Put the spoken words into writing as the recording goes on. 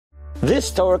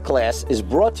This Torah class is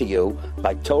brought to you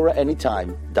by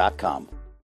TorahAnytime.com.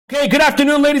 Okay, good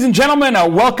afternoon, ladies and gentlemen.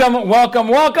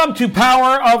 Welcome to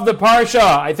Power of the Parsha.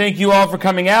 I thank you all for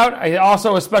coming out. I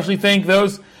also especially thank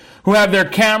those who have their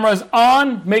cameras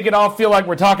on. Make it all feel like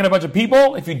we're talking to a bunch of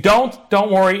people. If you don't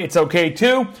worry, it's okay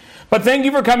too. But thank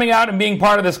you for coming out and being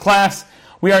part of this class.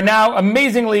 We are now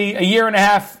amazingly a year and a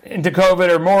half into COVID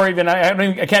or more even.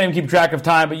 I can't even keep track of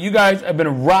time, but you guys have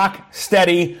been rock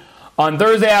steady on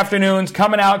Thursday afternoons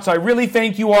coming out. So I really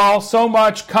thank you all so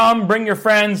much. Come, bring your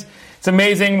friends. It's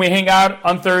amazing. We hang out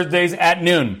on Thursdays at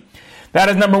noon. That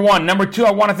is number one. Number two,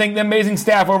 I want to thank the amazing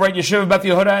staff over at Yeshiva Beth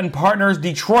Yehuda and Partners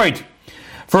Detroit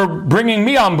for bringing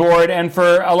me on board and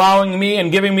for allowing me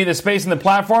and giving me the space and the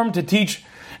platform to teach,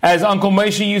 as Uncle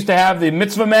Moshe used to have the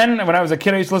mitzvah men. When I was a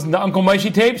kid, I used to listen to Uncle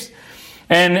Moshe tapes.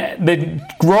 And the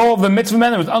role of the mitzvah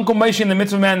men, there was Uncle Moshe and the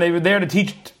mitzvah men. They were there to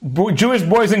teach Jewish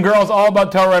boys and girls all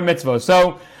about Torah and mitzvah.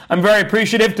 So I'm very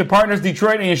appreciative to Partners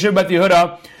Detroit and Yeshiva Beth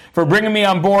Yehuda for bringing me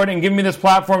on board and giving me this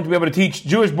platform to be able to teach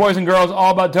Jewish boys and girls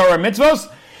all about Torah and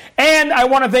mitzvahs. And I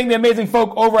want to thank the amazing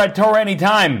folk over at Torah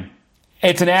Anytime.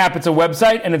 It's an app, it's a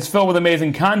website, and it's filled with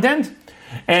amazing content.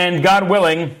 And God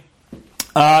willing,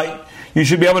 you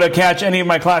should be able to catch any of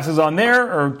my classes on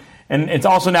there, and it's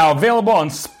also now available on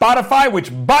Spotify,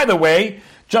 which, by the way,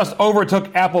 just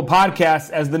overtook Apple Podcasts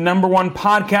as the number one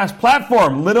podcast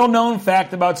platform. Little known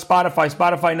fact about Spotify.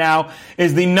 Spotify now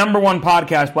is the number one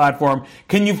podcast platform.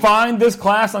 Can you find this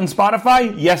class on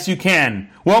Spotify? Yes, you can.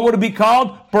 What would it be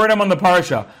called? Purim on the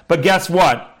Parsha. But guess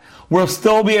what? We'll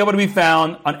still be able to be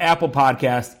found on Apple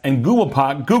Podcasts and Google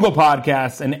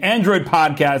Podcasts and Android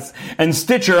Podcasts and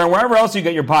Stitcher and wherever else you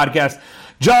get your podcasts.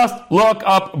 Just look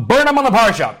up Purim on the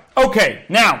Parsha. Okay,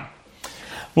 now,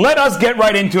 let us get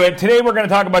right into it. Today we're going to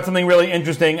talk about something really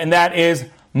interesting, and that is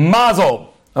Mazal.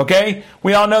 Okay?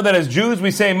 We all know that as Jews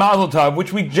we say Mazel Tov,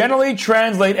 which we generally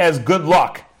translate as good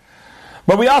luck.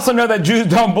 But we also know that Jews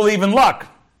don't believe in luck.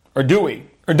 Or do we?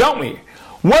 Or don't we?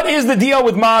 What is the deal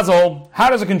with Mazal? How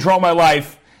does it control my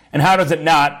life? And how does it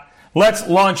not? Let's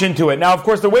launch into it. Now, of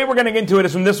course, the way we're going to get into it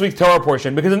is from this week's Torah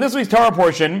portion. Because in this week's Torah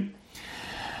portion,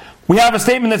 we have a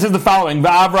statement that says the following: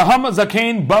 V'Avraham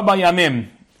zakein ba bayamim.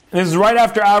 This is right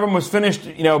after Avram was finished,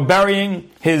 burying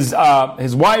his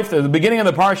wife. At the beginning of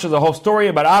the parsha, the whole story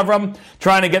about Avram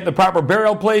trying to get the proper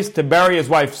burial place to bury his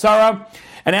wife Sarah.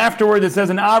 And afterward, it says,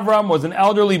 and Avram was an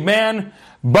elderly man,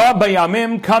 ba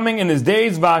bayamim, coming in his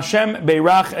days, v'Hashem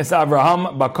beirach es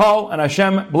Avraham bakol, and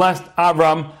Hashem blessed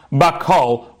Avram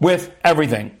bakol, with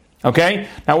everything. Okay?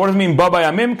 Now, what does it mean, ba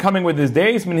bayamim, coming with his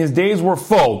days? I mean, his days were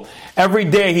full. Every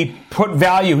day he put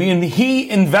value, he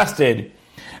invested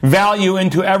value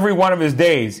into every one of his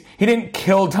days. He didn't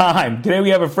kill time. Today we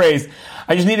have a phrase,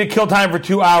 I just need to kill time for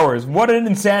 2 hours. What an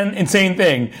insane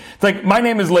thing. It's like, my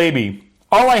name is Levi.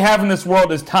 All I have in this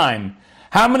world is time.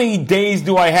 How many days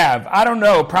do I have? I don't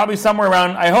know. Probably somewhere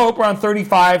around, I hope, around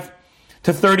 35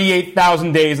 to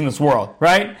 38,000 days in this world,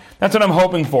 right? That's what I'm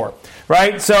hoping for,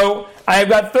 right? So I've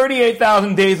got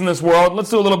 38,000 days in this world. Let's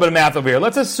do a little bit of math over here.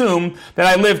 Let's assume that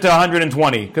I live to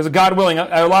 120, because God willing,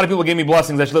 a lot of people gave me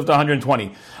blessings. I should live to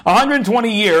 120.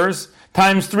 120 years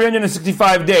times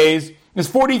 365 days is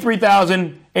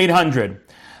 43,800.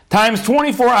 Times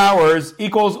 24 hours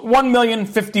equals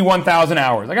 1,051,000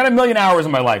 hours. I got 1 million hours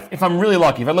in my life, if I'm really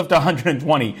lucky, if I live to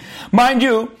 120. Mind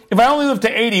you, if I only live to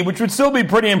 80, which would still be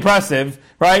pretty impressive,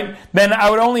 right, then I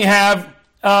would only have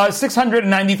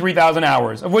 693,000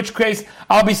 hours, of which case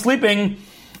I'll be sleeping,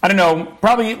 I don't know,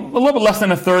 probably a little bit less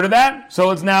than a third of that. So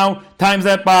let's now times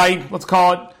that by, let's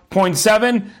call it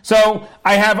 0.7. So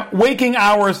I have waking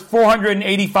hours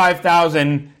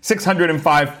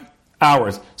 485,605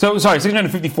 hours. So,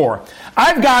 654.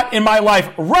 I've got in my life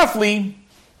roughly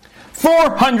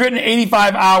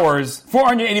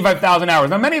 485,000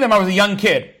 hours. Now, many of them I was a young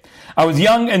kid. I was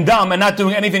young and dumb and not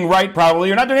doing anything right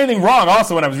probably, or not doing anything wrong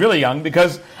also when I was really young,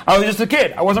 because I was just a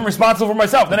kid. I wasn't responsible for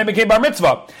myself. Then I became bar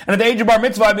mitzvah. And at the age of bar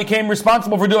mitzvah, I became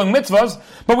responsible for doing mitzvahs.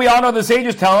 But we all know the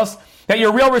sages tell us that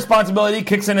your real responsibility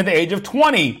kicks in at the age of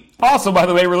 20. Also, by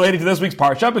the way, related to this week's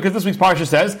parsha, because this week's parsha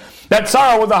says that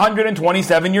Sarah was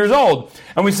 127 years old.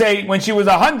 And we say when she was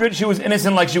 100, she was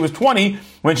innocent like she was 20.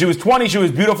 When she was 20, she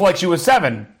was beautiful like she was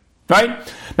 7. Right?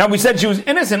 Now we said she was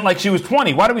innocent like she was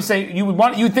 20. Why do we say you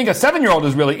would think a 7-year-old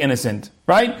is really innocent,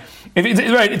 right?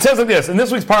 It says like this in this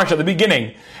week's parsha, the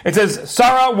beginning. It says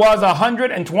Sarah was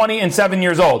 127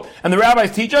 years old, and the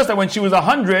rabbis teach us that when she was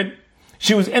 100,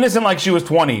 she was innocent like she was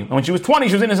 20. And when she was 20,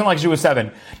 she was innocent like she was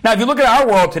 7. Now, if you look at our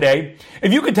world today,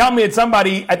 if you could tell me that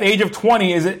somebody at the age of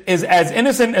 20 is as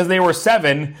innocent as they were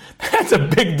 7, that's a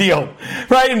big deal,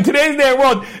 right? In today's day and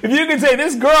world, if you could say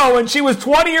this girl, when she was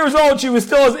 20 years old, she was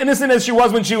still as innocent as she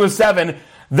was when she was 7,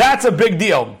 that's a big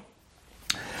deal.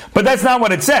 But that's not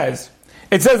what it says.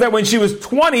 It says that when she was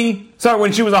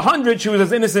 100, she was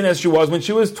as innocent as she was when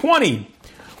she was 20.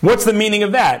 What's the meaning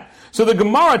of that? So the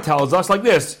Gemara tells us like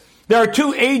this. There are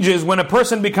 2 ages when a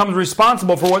person becomes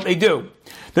responsible for what they do.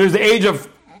 There's the age of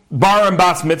bar and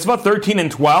bas mitzvah, 13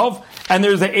 and 12, and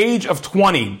there's the age of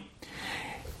 20.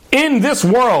 In this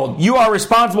world, you are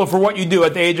responsible for what you do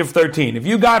at the age of 13. If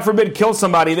you, God forbid, kill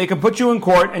somebody, they can put you in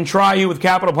court and try you with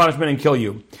capital punishment and kill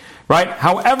you. Right?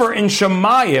 However, in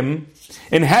Shemayim,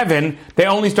 in heaven, they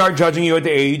only start judging you at the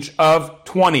age of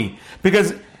 20.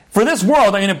 Because for this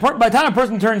world, I mean, by the time a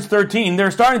person turns 13,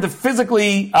 they're starting to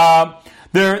physically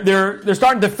they're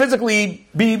starting to physically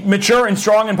be mature and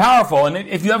strong and powerful. And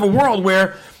if you have a world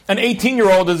where an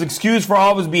 18-year-old is excused for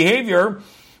all of his behavior,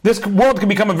 this world can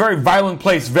become a very violent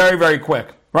place very, very quick,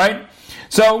 right?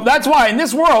 So that's why in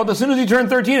this world, as soon as you turn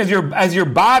 13, as your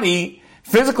body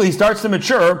physically starts to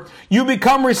mature, you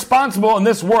become responsible in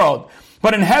this world.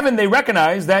 But in heaven, they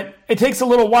recognize that it takes a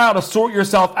little while to sort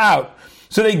yourself out.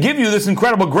 So they give you this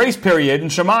incredible grace period in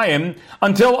Shemayim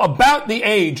until about the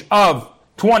age of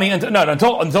 20,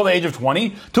 until the age of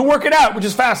 20, to work it out, which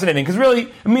is fascinating, because really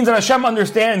it means that Hashem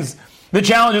understands the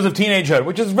challenges of teenagehood,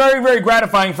 which is very, very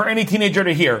gratifying for any teenager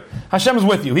to hear. Hashem's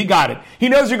with you. He got it. He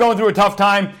knows you're going through a tough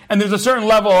time, and there's a certain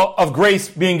level of grace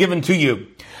being given to you.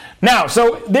 Now,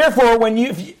 so therefore,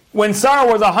 when Sarah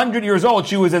was 100 years old,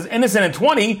 she was as innocent at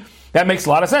 20. That makes a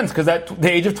lot of sense, because at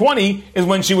the age of 20 is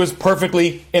when she was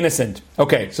perfectly innocent.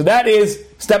 Okay, so that is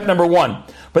step number 1.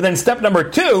 But then step number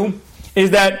 2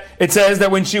 is that it says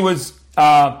that when she was,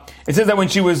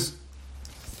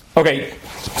 okay,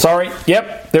 sorry,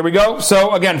 yep, there we go.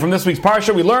 So again, from this week's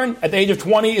Parsha, we learn at the age of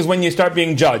 20 is when you start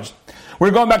being judged.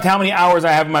 We're going back to how many hours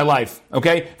I have in my life,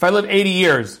 okay? If I live 80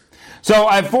 years. So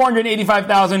I have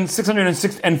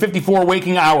 485,654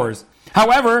 waking hours.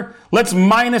 However, let's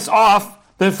minus off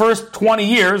the first 20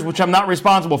 years, which I'm not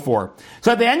responsible for.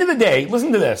 So at the end of the day,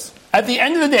 listen to this. At the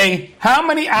end of the day, how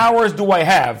many hours do I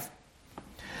have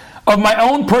of my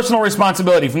own personal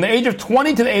responsibility from the age of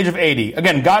 20 to the age of 80?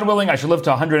 Again, God willing, I should live to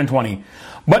 120.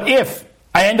 But if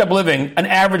I end up living an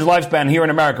average lifespan here in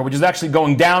America, which is actually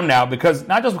going down now, because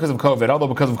not just because of COVID, although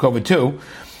because of COVID too,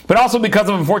 but also because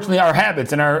of, unfortunately, our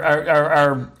habits and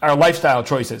our lifestyle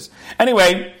choices.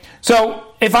 Anyway, so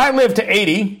if I live to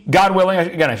 80, God willing,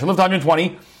 again, I should live to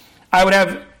 120, I would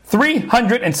have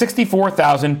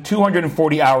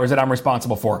 364,240 hours that I'm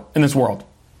responsible for in this world.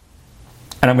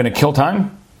 And I'm going to kill time?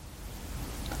 I'm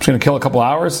just going to kill a couple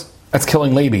hours? That's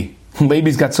killing Levi.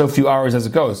 Levi's got so few hours as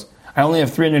it goes. I only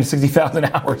have 360,000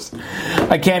 hours.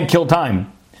 I can't kill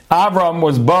time. Avram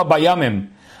was ba bayamim.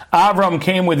 Avram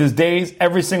came with his days.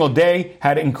 Every single day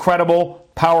had incredible,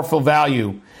 powerful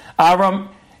value. Avram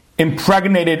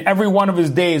impregnated every one of his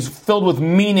days filled with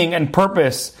meaning and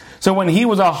purpose. So when he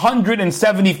was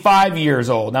 175 years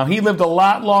old, now he lived a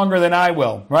lot longer than I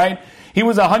will, right? He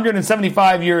was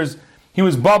 175 years, he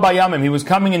was ba bayamim, he was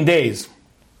coming in days.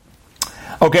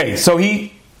 Okay, so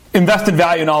he invested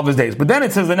value in all of his days. But then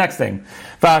it says the next thing.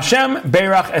 V'Hashem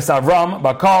beirach es Avram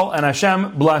bakol, and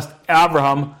Hashem blessed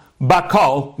Abraham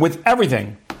bakol with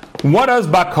everything. What does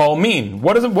bakol mean?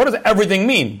 What does everything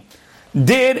mean?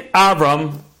 Did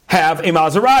Avram have a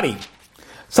Maserati?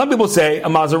 Some people say a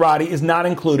Maserati is not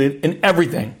included in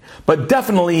everything, but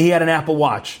definitely he had an Apple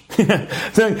Watch.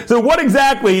 so what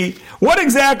exactly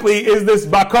is this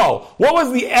bakol? What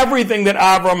was the everything that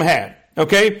Avram had?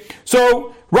 Okay,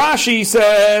 so Rashi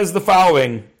says the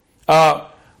following.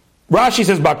 Rashi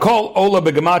says bakol ola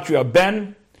begematria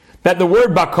ben, that the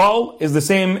word bakol is the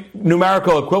same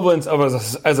numerical equivalence of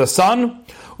as a son.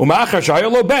 Umachar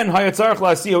shayolo ben hayatzarach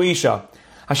la'asio isha.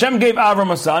 Hashem gave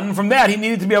Avram a son, and from that he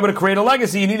needed to be able to create a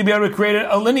legacy. He needed to be able to create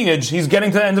a lineage. He's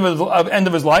getting to the end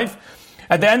of his life.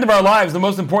 At the end of our lives, the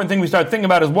most important thing we start thinking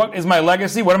about is, what is my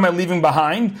legacy? What am I leaving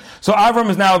behind? So Avram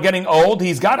is now getting old.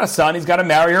 He's got a son. He's got to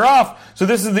marry her off. So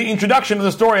this is the introduction to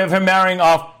the story of him marrying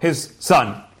off his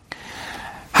son.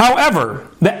 However,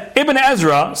 the Ibn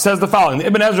Ezra says the following. The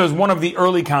Ibn Ezra is one of the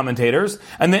early commentators.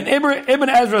 And then Ibn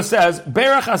Ezra says,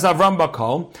 Berach as Avram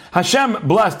bakol, Hashem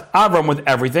blessed Avram with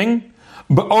everything,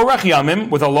 Be'orach yamim,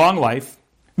 with a long life,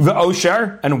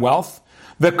 Ve'osher, and wealth,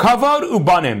 Ve'kavod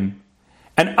ubanim,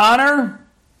 and honor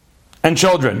and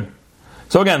children.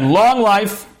 So again, long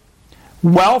life,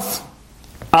 wealth,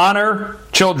 honor,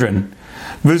 children.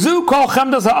 V'zu kol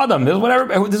chemdas ha'adam.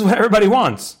 This is what everybody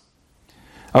wants.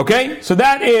 Okay, so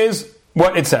that is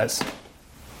what it says.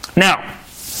 Now,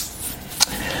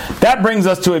 that brings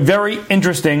us to a very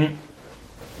interesting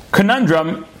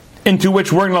conundrum into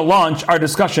which we're going to launch our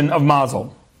discussion of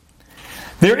Mazal.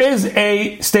 There is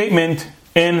a statement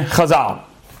in Chazal,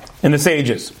 in the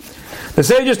sages. The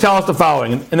sages tell us the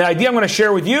following, and the idea I'm going to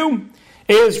share with you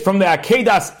is from the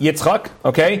Akedas Yitzchak.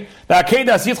 Okay, the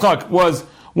Akedas Yitzchak was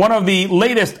one of the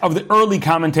latest of the early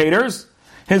commentators.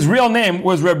 His real name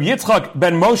was Reb Yitzchak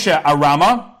ben Moshe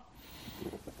Arama.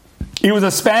 He was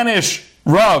a Spanish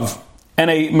Rav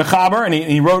and a Mechaber, and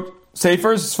he wrote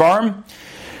Sefers, Sfarim.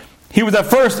 He was at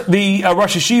first the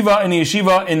Rosh Yeshiva in the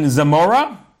Yeshiva in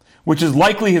Zamora, which is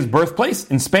likely his birthplace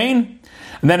in Spain.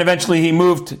 And then eventually he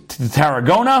moved to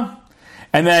Tarragona.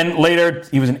 And then later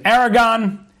he was in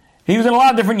Aragon. He was in a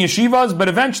lot of different yeshivas, but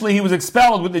eventually he was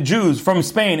expelled with the Jews from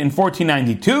Spain in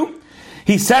 1492.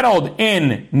 He settled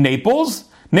in Naples,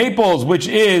 which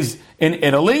is in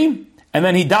Italy. And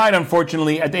then he died,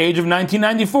 unfortunately, at the age of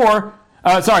 1994.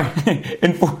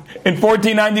 In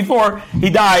 1494, he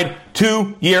died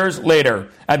 2 years later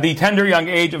at the tender young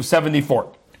age of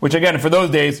 74, which again, for those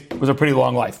days, was a pretty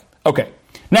long life. Okay,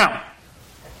 now,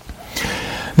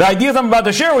 the ideas I'm about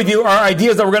to share with you are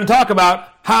ideas that we're going to talk about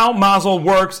how Mazal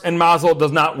works and Mazal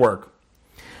does not work.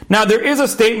 Now, there is a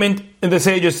statement in the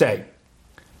sages say.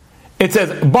 It says,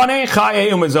 Banei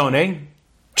Chayei Umazone,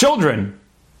 children,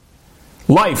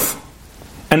 life,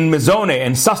 and mizone,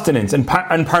 and sustenance, and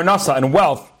parnasa, and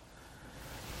wealth.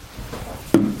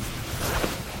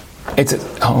 It says,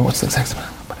 what's the next one?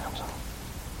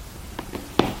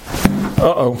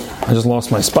 I just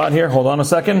lost my spot here. Hold on a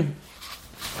second.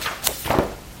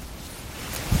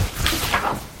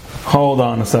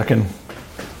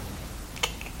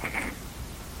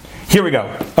 Here we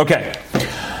go. Okay.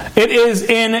 It is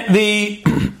in the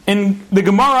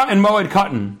Gemara and Moed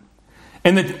Katan.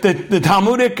 In the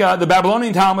Talmudic, the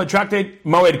Babylonian Talmud tractate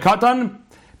Moed Katan,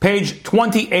 page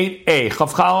 28a,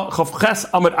 Chavches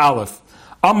Amud Aleph.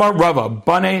 Amar Rava,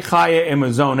 Banei Chayei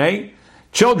Emazone,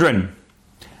 children,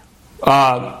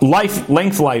 length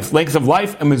of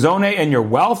life, emazone, and your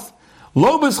wealth.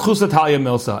 Lo b'zchus talya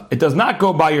milsa. It does not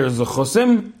go by your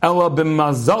zechusim, ela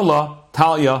b'mazala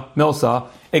talya milsa.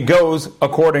 It goes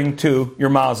according to your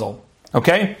mazal.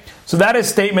 Okay? So that is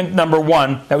statement number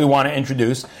one that we want to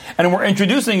introduce. And we're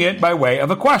introducing it by way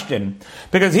of a question.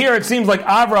 Because here it seems like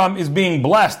Avram is being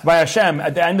blessed by Hashem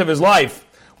at the end of his life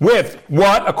with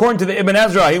what? According to the Ibn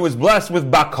Ezra, he was blessed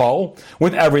with Bakal,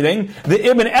 with everything. The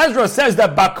Ibn Ezra says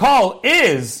that Bakal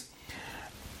is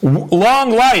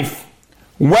long life,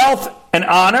 wealth, and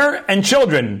honor, and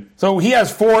children. So he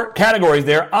has 4 categories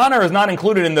there. Honor is not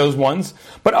included in those ones.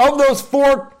 But of those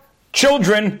 4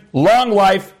 children, long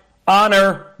life,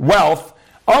 honor, wealth,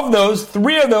 of those,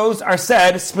 3 of those are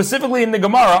said specifically in the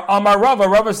Gemara. Amar Rava,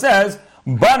 Rava says,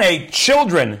 Bane,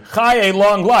 children, Chayei,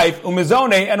 long life,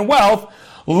 umizone, and wealth,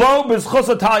 lo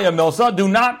b'zchusataya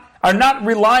milsa, are not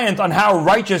reliant on how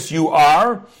righteous you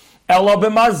are, ela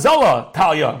b'mazala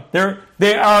talya.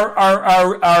 They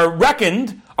are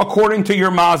reckoned according to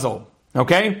your mazal.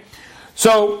 Okay?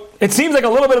 So, it seems like a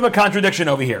little bit of a contradiction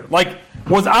over here. Like,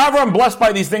 was Avram blessed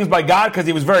by these things by God because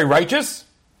he was very righteous?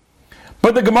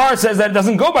 But the Gemara says that it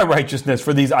doesn't go by righteousness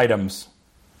for these items.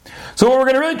 So what we're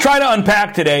going to really try to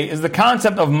unpack today is the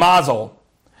concept of Mazal.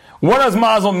 What does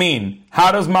Mazal mean?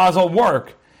 How does Mazal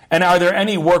work? And are there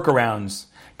any workarounds?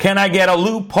 Can I get a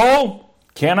loophole?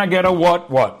 Can I get a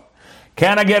what?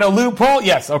 Can I get a loophole?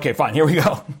 Yes. Okay, fine. Here we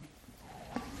go.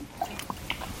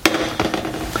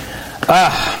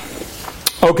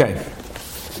 Okay.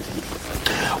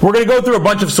 We're going to go through a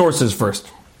bunch of sources first.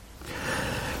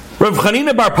 Rav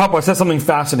Chanina Bar Papa says something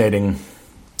fascinating.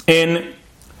 In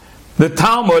the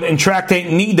Talmud, in Tractate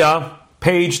Nida,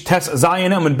 page Tes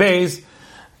Zayin Amud Beis,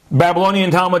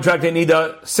 Babylonian Talmud, Tractate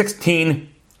Nida,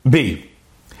 16b.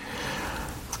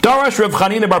 Darash Rav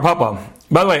Chanina Bar Papa.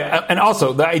 By the way, and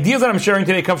also, the ideas that I'm sharing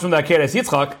today comes from the Akedas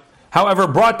Yitzchak, however,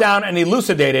 brought down and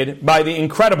elucidated by the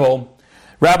incredible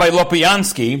Rabbi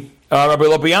Lopiansky. Rabbi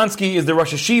Lopiansky is the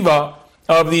Rosh Yeshiva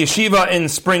of the Yeshiva in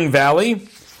Spring Valley,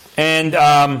 and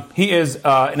he is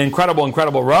an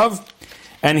incredible Rav.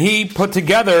 And he put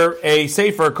together a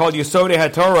sefer called Yesodei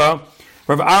HaTorah,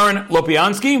 Rav Aaron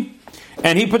Lopiansky,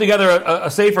 and he put together a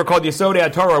sefer called Yesodei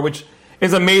HaTorah, which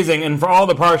is amazing, and for all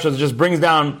the parshas, just brings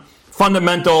down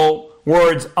fundamental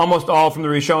words, almost all from the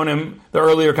Rishonim, the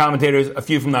earlier commentators, a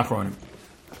few from the Achronim.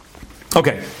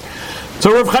 Okay,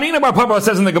 so Rav Chanina Bar Papa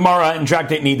says in the Gemara in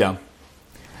Tractate Nida,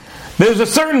 there's a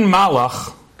certain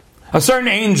malach, a certain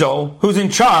angel, who's in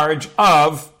charge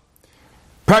of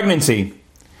pregnancy.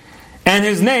 And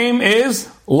his name is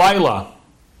Lila,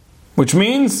 which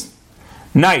means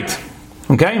night.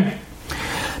 Okay?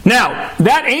 Now,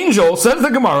 that angel, says the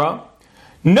Gemara,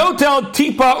 Notel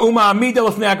tipa uma'amid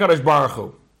elefnei HaKadosh Baruch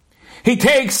Hu. He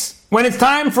takes, when it's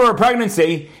time for a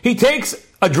pregnancy, he takes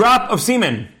a drop of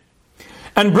semen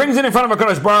and brings it in front of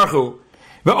HaKadosh Baruch Hu.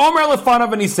 Ve'omer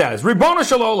lefanav, and he says, Ribono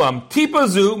shel olam, tipa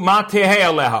zu ma tehei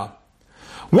aleha.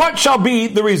 What shall be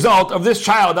the result of this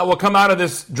child that will come out of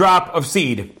this drop of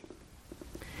seed?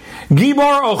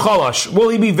 Gibor o cholosh. Will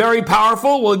he be very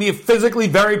powerful? Will he be a physically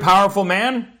very powerful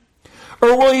man?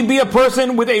 Or will he be a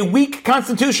person with a weak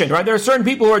constitution, right? There are certain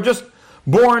people who are just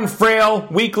born frail,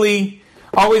 weakly,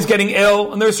 always getting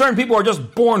ill. And there are certain people who are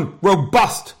just born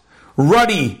robust,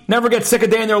 ruddy, never get sick a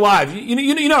day in their lives. You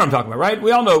know what I'm talking about, right?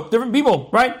 We all know different people,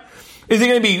 right? Is he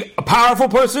going to be a powerful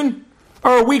person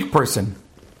or a weak person?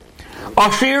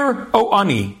 Ashir o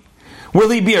ani. Will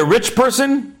he be a rich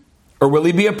person or will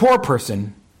he be a poor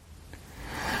person?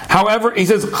 However, he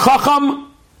says,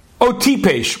 Chacham o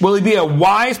tipesh. Will he be a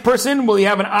wise person? Will he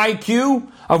have an IQ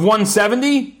of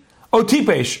 170? O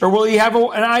tipesh. Or will he have an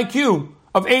IQ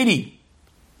of 80?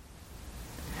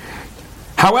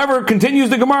 However, continues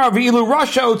the Gemara, V'ilu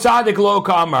rasha o tzadik lo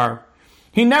ka'amar.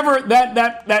 He never,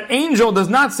 that angel does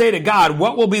not say to God,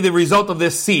 what will be the result of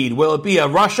this seed? Will it be a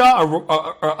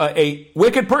rasha, a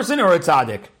wicked person, or a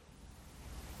tzaddik?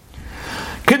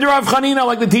 Kid Rav Chanina,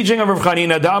 like the teaching of Rav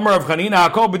Chanina, the Amar of Chanina,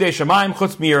 Hakol b'dei shamayim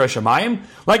chutz miyira shamayim.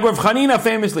 Like Rav Chanina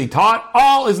famously taught,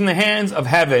 all is in the hands of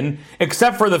heaven,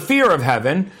 except for the fear of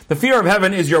heaven. The fear of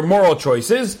heaven is your moral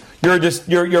choices,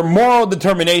 your moral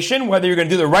determination, whether you're going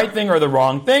to do the right thing or the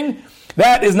wrong thing.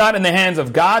 That is not in the hands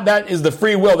of God. That is the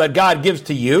free will that God gives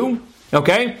to you.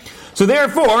 Okay? So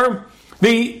therefore,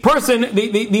 the person,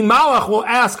 the malach will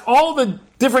ask all the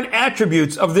different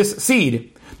attributes of this seed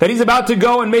that he's about to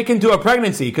go and make into a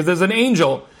pregnancy, because there's an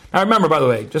angel. Now remember, by the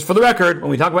way, just for the record,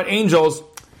 when we talk about angels,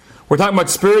 we're talking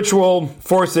about spiritual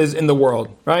forces in the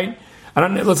world, right?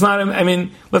 Let's not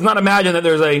imagine that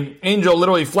there's an angel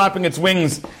literally flapping its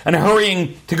wings and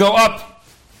hurrying to go up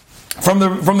from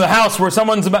the house where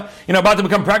someone's about to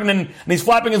become pregnant, and he's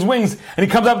flapping his wings, and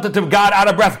he comes up to God out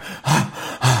of breath.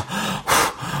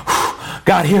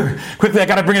 God, here, quickly, I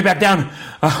got to bring it back down.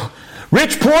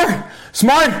 Rich, poor,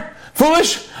 smart,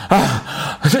 foolish,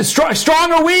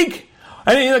 strong or weak?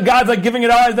 And God's like giving it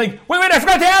all. He's like, wait, I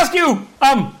forgot to ask you.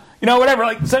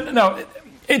 Whatever. No,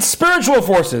 it's spiritual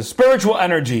forces, spiritual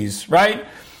energies, right?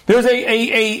 There's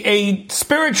a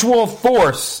spiritual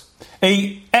force.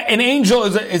 An angel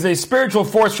is a spiritual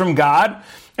force from God,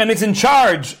 and it's in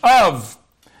charge of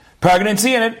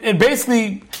pregnancy, and it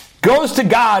basically goes to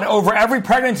God over every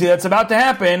pregnancy that's about to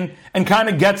happen, and kind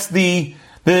of gets the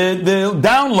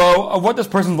down low of what this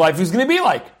person's life is going to be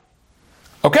like.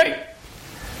 Okay?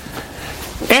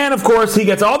 And of course, he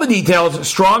gets all the details: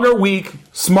 strong or weak,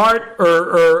 smart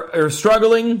or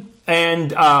struggling,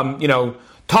 and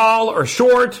tall or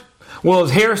short. Will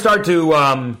his hair start to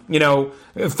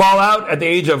fall out at the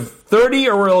age of 30,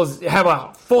 or will he have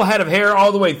a full head of hair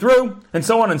all the way through, and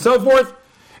so on and so forth?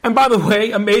 And by the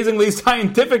way, amazingly,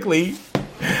 scientifically,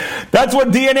 that's what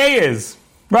DNA is.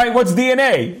 Right? What's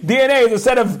DNA? DNA is a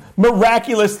set of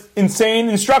miraculous, insane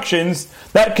instructions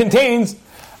that contains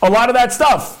a lot of that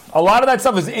stuff. A lot of that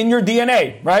stuff is in your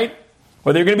DNA, right?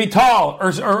 Whether you're going to be tall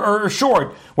or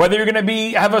short, whether you're going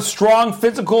to have a strong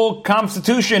physical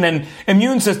constitution and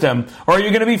immune system, or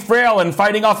you're going to be frail and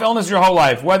fighting off illness your whole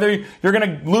life, whether you're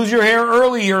going to lose your hair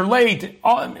early or late.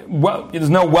 There's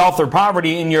no wealth or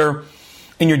poverty in your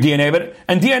DNA,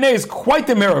 and DNA is quite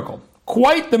the miracle.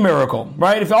 Quite the miracle,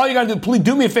 right? If all you got to do, please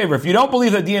do me a favor. If you don't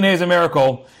believe that DNA is a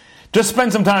miracle, just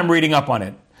spend some time reading up on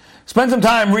it. Spend some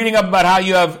time reading up about how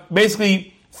you have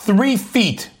basically 3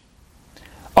 feet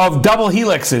of double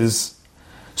helixes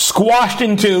squashed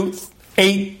into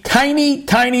a tiny,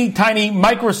 tiny, tiny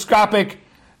microscopic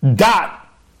dot,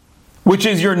 which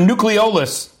is your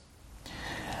nucleolus.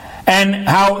 And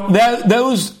how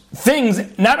those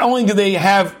things, not only do they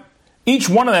have, each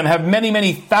one of them have many,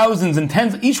 many thousands and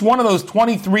tens. Each one of those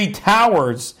 23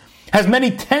 towers has many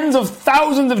tens of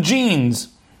thousands of genes.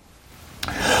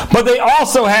 But they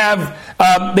also have,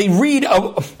 they read,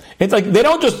 it's like a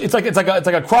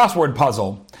crossword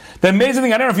puzzle. The amazing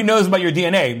thing, I don't know if you know this about your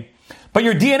DNA, but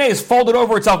your DNA is folded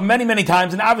over itself many, many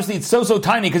times, and obviously it's so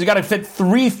tiny because you got to fit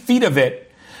 3 feet of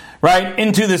it, right,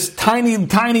 into this tiny,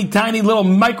 tiny, tiny little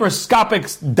microscopic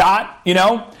dot,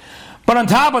 But on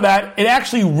top of that, it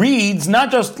actually reads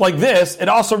not just like this, it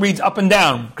also reads up and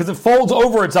down, because it folds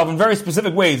over itself in very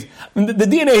specific ways. I mean, the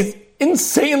DNA is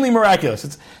insanely miraculous.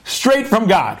 It's straight from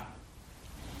God.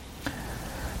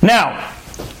 Now,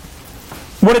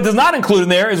 what it does not include in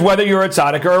there is whether you're a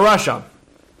tzaddik or a rasha.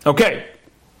 Okay.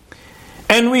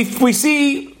 And we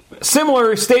see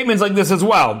similar statements like this as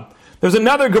well. There's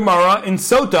another Gemara in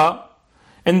Sota,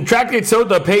 in Tractate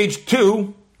Sota, page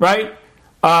 2, right?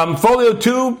 Folio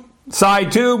 2,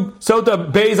 side 2,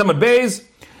 Sota Beis Amud Beis.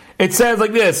 It says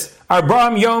like this: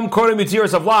 Arba'am Yom Kodem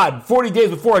Yitziras Avlad. 40 days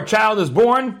before a child is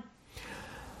born,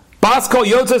 Bas Kol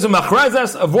Yotzes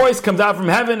U'Machrezes, a voice comes out from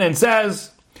heaven and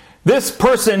says, this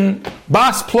person,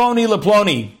 Bas Ploni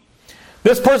Leploni,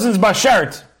 this person's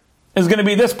Bashert is going to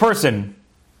be this person.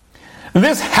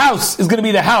 This house is going to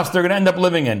be the house they're going to end up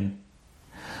living in.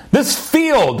 This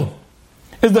field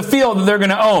is the field that they're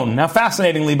going to own. Now,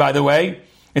 fascinatingly, by the way,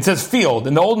 it says field.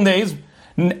 In the olden days,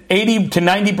 80 to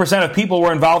 90% of people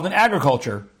were involved in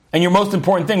agriculture, and your most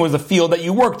important thing was the field that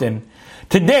you worked in.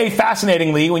 Today,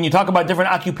 fascinatingly, when you talk about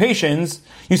different occupations,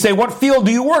 you say, what field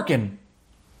do you work in?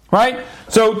 Right?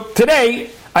 So today,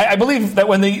 I believe that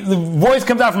when the voice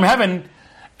comes out from heaven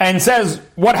and says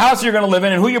what house you're going to live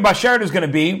in and who your bashert is going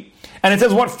to be, and it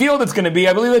says what field it's going to be,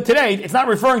 I believe that today it's not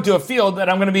referring to a field that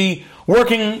I'm going to be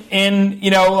working in,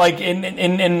 like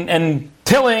in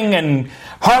tilling and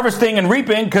harvesting and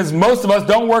reaping, because most of us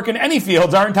don't work in any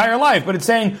fields our entire life. But it's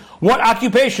saying, what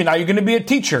occupation? Are you going to be a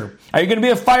teacher? Are you going to be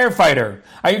a firefighter?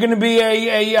 Are you going to be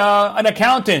an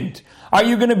accountant? Are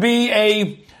you going to be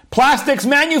a plastics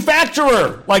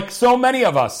manufacturer, like so many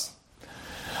of us?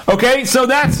 Okay, so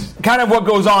that's kind of what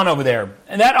goes on over there.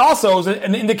 And that also is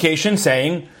an indication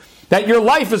saying that your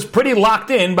life is pretty locked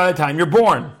in by the time you're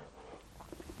born.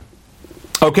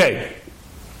 Okay.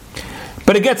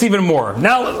 But it gets even more.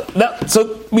 Now,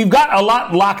 so we've got a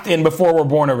lot locked in before we're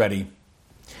born already.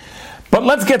 But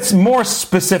let's get more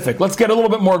specific. Let's get a little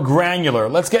bit more granular.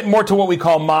 Let's get more to what we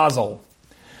call Mazal.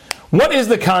 What is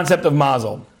the concept of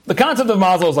Mazal? The concept of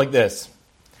Mazal is like this.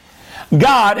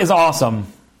 God is awesome.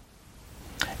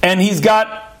 And he's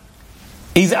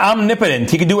omnipotent.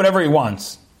 He can do whatever he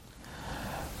wants.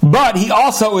 But he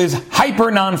also is hyper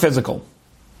non-physical.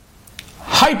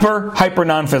 Hyper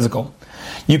non-physical.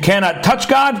 You cannot touch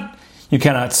God. You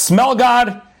cannot smell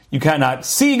God. You cannot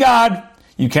see God.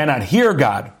 You cannot hear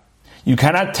God. You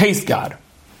cannot taste God.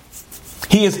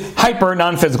 He is hyper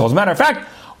non-physical. As a matter of fact,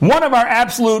 one of our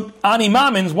absolute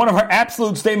animamins, one of our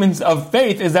absolute statements of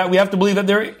faith is that we have to believe that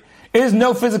there is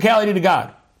no physicality to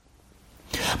God.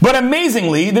 But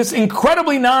amazingly, this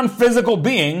incredibly non-physical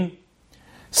being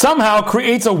somehow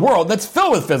creates a world that's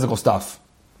filled with physical stuff.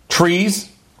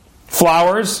 Trees,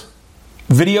 flowers,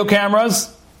 video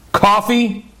cameras,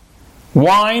 coffee,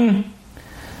 wine,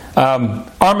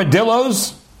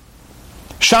 armadillos,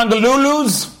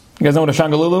 shangalulus. You guys know what a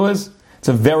shangalulu is? It's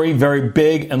a very, very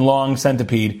big and long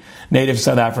centipede native to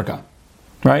South Africa.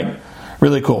 Right?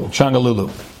 Really cool.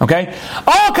 Shangalulu. Okay?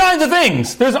 All kinds of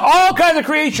things. There's all kinds of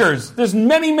creatures. There's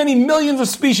many, many millions of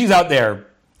species out there.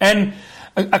 And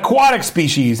aquatic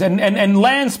species and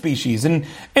land species and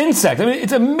insects. I mean,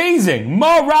 it's amazing.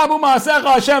 How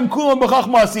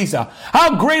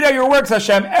great are your works,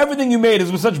 Hashem? Everything you made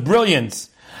is with such brilliance.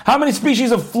 How many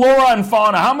species of flora and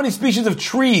fauna? How many species of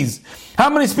trees? How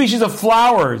many species of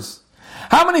flowers?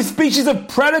 How many species of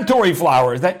predatory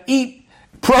flowers that eat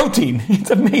protein?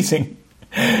 It's amazing.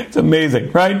 It's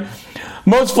amazing, right?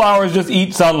 Most flowers just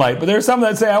eat sunlight, but there's some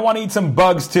that say, I want to eat some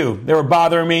bugs too. They were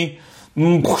bothering me.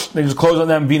 They just close on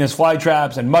them, Venus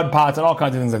flytraps and mud pots and all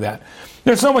kinds of things like that.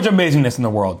 There's so much amazingness in the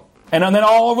world. And then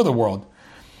all over the world.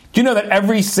 Do you know that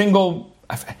every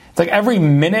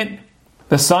minute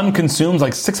the sun consumes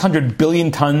like 600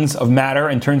 billion tons of matter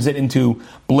and turns it into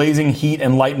blazing heat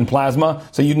and light and plasma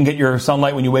so you can get your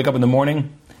sunlight when you wake up in the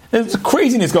morning? There's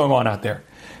craziness going on out there.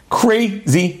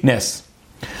 Craziness.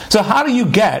 So how do you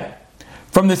get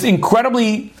from this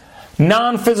incredibly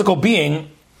non-physical being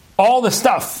all the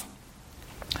stuff?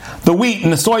 The wheat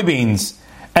and the soybeans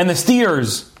and the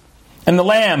steers and the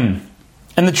lamb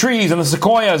and the trees and the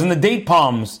sequoias and the date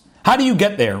palms. How do you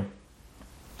get there?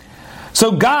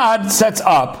 So God sets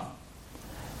up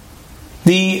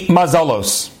the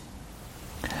mazalos.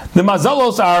 The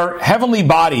mazalos are heavenly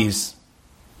bodies,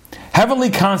 heavenly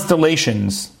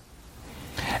constellations.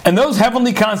 And those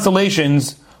heavenly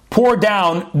constellations pour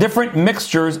down different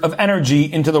mixtures of energy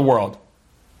into the world.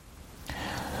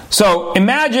 So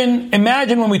imagine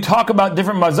when we talk about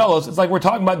different mazalos, it's like we're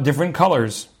talking about different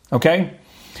colors. Okay?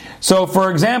 So for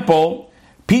example,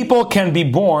 people can be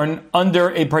born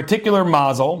under a particular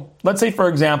mazal. Let's say, for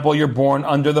example, you're born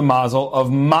under the mazal of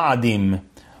Ma'adim.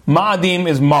 Ma'adim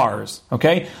is Mars.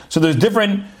 Okay? So there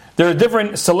are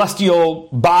different celestial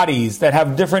bodies that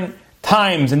have different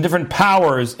times and different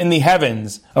powers in the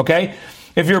heavens. Okay?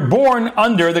 If you're born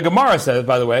under, the Gemara says,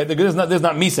 by the way, this is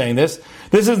not me saying this.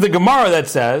 This is the Gemara that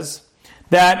says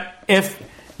that if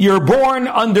you're born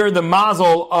under the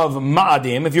Mazal of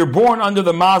Ma'adim, if you're born under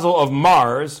the Mazal of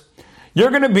Mars, you're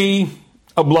going to be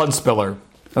a blood spiller,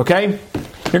 okay?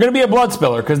 You're going to be a blood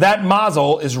spiller because that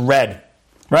Mazal is red,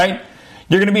 right?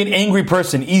 You're going to be an angry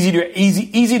person, easy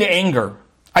to anger.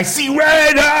 I see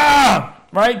red,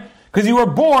 right? Because you were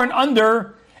born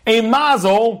under a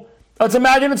Mazal. Let's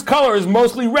imagine its color is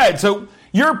mostly red. So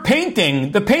your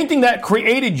painting, the painting that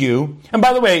created you, and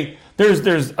by the way,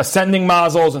 there's ascending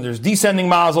Mazals and there's descending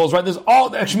Mazals, right? There's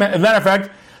all, as a matter of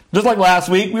fact, just like last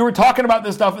week, we were talking about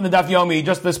this stuff in the Daf Yomi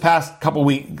just this past couple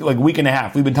week and a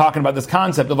half. We've been talking about this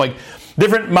concept of like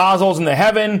different Mazals in the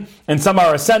heaven, and some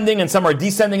are ascending and some are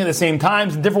descending at the same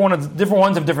times. Different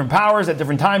ones have different powers at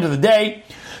different times of the day.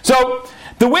 So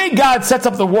the way God sets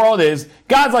up the world is,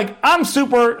 God's like, I'm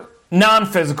super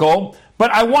non-physical,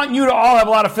 but I want you to all have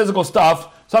a lot of physical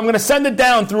stuff, so I'm going to send it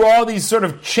down through all these sort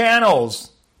of channels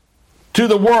to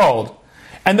the world.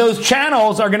 And those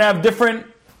channels are going to have different,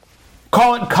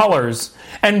 call it colors,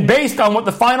 and based on what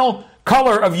the final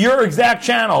color of your exact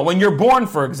channel, when you're born,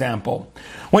 for example.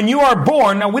 When you are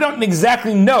born, now we don't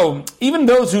exactly know, even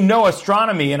those who know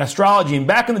astronomy and astrology, and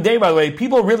back in the day, by the way,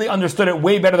 people really understood it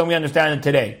way better than we understand it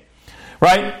today,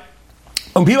 right?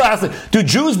 When people ask, do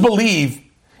Jews believe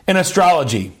in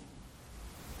astrology?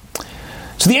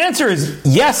 So the answer is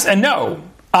yes and no,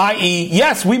 i.e.,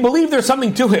 yes, we believe there's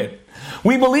something to it.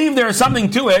 We believe there's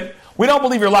something to it. We don't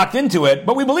believe you're locked into it,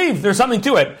 but we believe there's something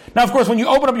to it. Now, of course, when you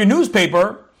open up your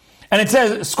newspaper and it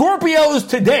says, Scorpios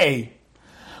today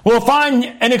will find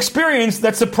an experience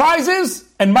that surprises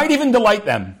and might even delight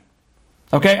them.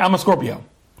 Okay, I'm a Scorpio,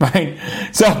 right?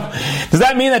 So, does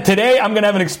that mean that today I'm going to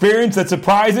have an experience that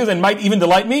surprises and might even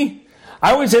delight me?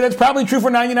 I would say that's probably true for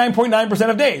 99.9%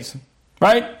 of days,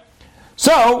 right?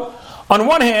 So, on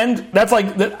one hand, that's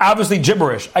like obviously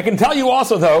gibberish. I can tell you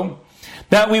also, though,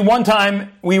 that one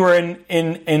time we were in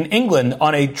England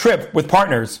on a trip with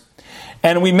partners,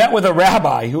 and we met with a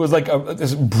rabbi who was like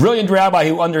this brilliant rabbi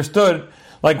who understood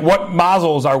like what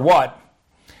mazals are what.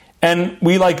 And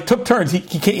we like took turns.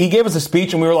 He gave us a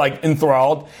speech and we were like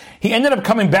enthralled. He ended up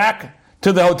coming back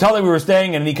to the hotel that we were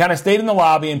staying in, and he kind of stayed in the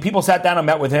lobby, and people sat down and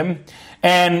met with him.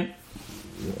 And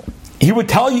he was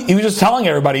just telling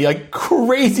everybody like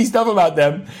crazy stuff about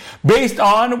them based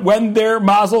on when their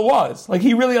mazal was. Like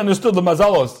he really understood the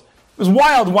mazalos. It was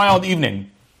wild evening.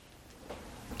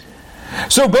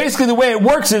 So basically the way it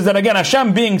works is that, again,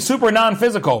 Hashem being super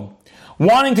non-physical,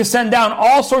 wanting to send down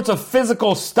all sorts of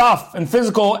physical stuff and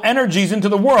physical energies into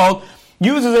the world,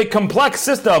 uses a complex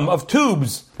system of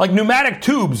tubes, like pneumatic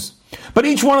tubes. But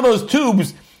each one of those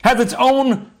tubes has its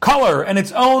own color and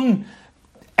its own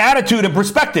attitude and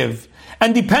perspective.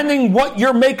 And depending what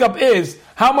your makeup is,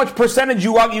 how much percentage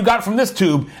you got from this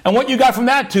tube and what you got from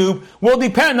that tube will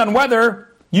depend on whether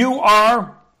you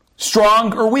are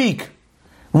strong or weak,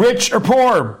 rich or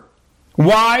poor,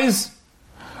 wise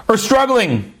or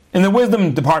struggling in the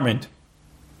wisdom department.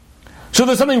 So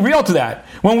there's something real to that.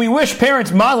 When we wish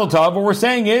parents Mazel Tov, what we're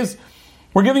saying is,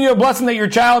 we're giving you a blessing that your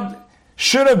child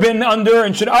should have been under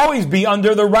and should always be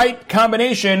under the right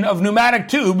combination of pneumatic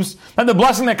tubes, and the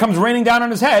blessing that comes raining down on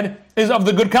his head is of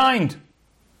the good kind.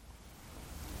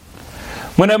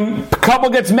 When a couple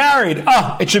gets married,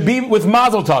 it should be with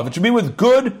Mazel Tov. It should be with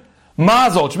good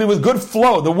mazel. It should be with good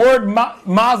flow. The word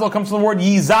mazel comes from the word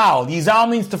yizal. Yizal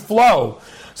means to flow.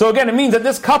 So again, it means that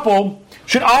this couple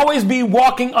should always be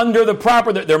walking under the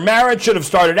proper, their marriage should have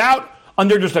started out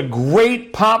under just a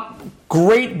great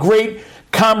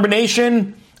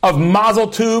combination of mazel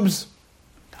tubes.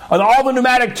 And all the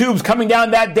pneumatic tubes coming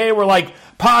down that day were like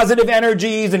positive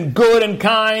energies and good and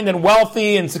kind and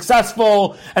wealthy and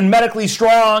successful and medically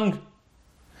strong.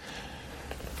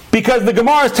 Because the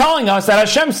Gemara is telling us that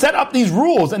Hashem set up these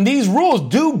rules, and these rules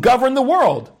do govern the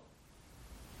world.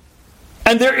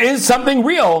 And there is something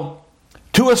real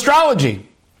to astrology.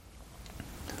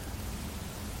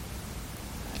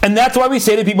 And that's why we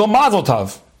say to people, Mazel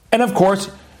Tov. And of course,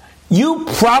 you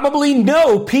probably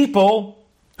know people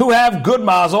who have good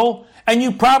mazel, and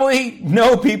you probably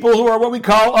know people who are what we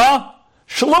call a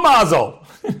shlomazel.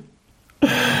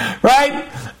 Right?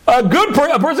 A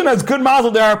person who has good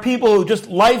mazel, there are people who just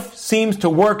life seems to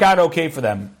work out okay for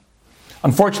them.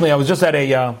 Unfortunately, I was just at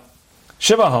a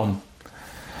Shiva home,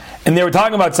 and they were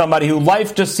talking about somebody who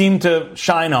life just seemed to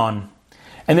shine on.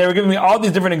 And they were giving me all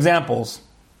these different examples.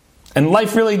 And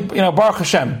life really, Baruch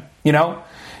Hashem, he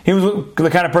was the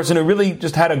kind of person who really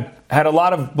just had a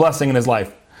lot of blessing in his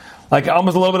life. Like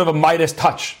almost a little bit of a Midas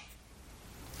touch.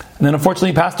 And then unfortunately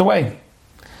he passed away.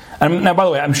 And now, by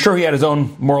the way, I'm sure he had his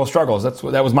own moral struggles.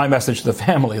 That was my message to the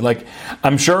family. Like,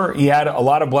 I'm sure he had a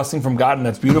lot of blessing from God, and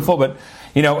that's beautiful. But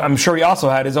I'm sure he also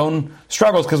had his own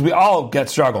struggles, because we all get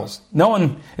struggles. No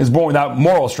one is born without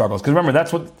moral struggles. Because remember,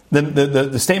 that's what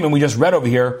the statement we just read over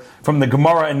here from the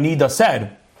Gemara and Nida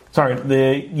said. Sorry,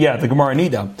 the Gemara and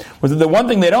Nida was that the one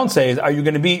thing they don't say is, are you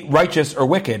going to be righteous or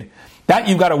wicked? That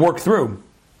you've got to work through.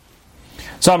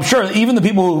 So I'm sure even the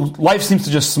people who life seems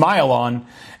to just smile on,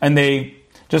 and they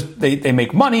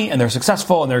make money, and they're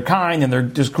successful, and they're kind, and they're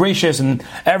just gracious, and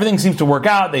everything seems to work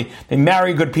out. They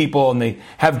marry good people, and they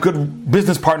have good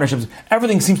business partnerships.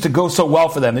 Everything seems to go so well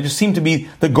for them. They just seem to be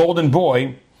the golden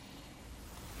boy.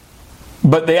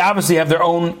 But they obviously have their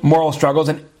own moral struggles,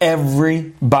 and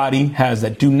everybody has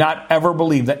that. Do not ever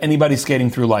believe that anybody's skating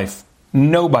through life.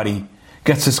 Nobody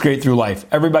gets to skate through life.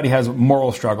 Everybody has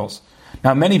moral struggles.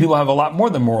 Now, many people have a lot more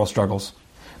than moral struggles,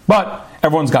 but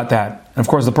everyone's got that. And of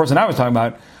course, the person I was talking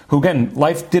about, who again,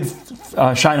 life did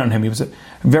shine on him. He was a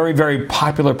very, very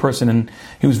popular person, and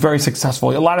he was very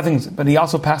successful. A lot of things, but he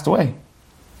also passed away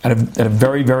at a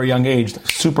very, very young age,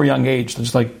 super young age.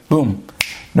 Just like, boom,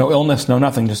 no illness, no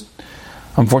nothing, just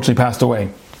unfortunately passed away.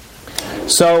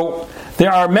 So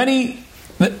there are many.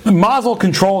 Mazal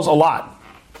controls a lot.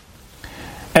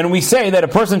 And we say that a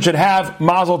person should have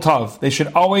Mazal Tov. They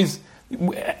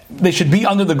should be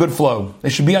under the good flow. They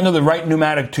should be under the right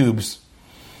pneumatic tubes.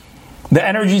 The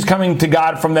energies coming to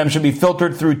God from them should be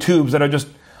filtered through tubes that are just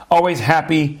always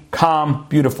happy, calm,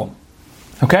 beautiful.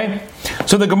 Okay?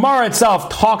 So the Gemara itself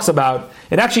talks about,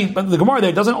 but the Gemara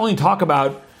there doesn't only talk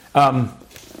about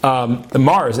the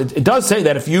Mars. It does say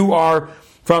that if you are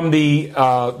from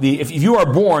if you are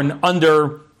born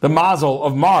under the Mazal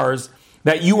of Mars,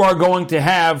 that you are going to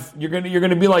have, you're going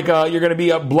to be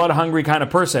a blood hungry kind of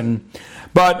person.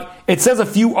 But it says a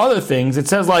few other things. It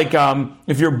says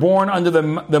if you're born under the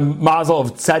Mazal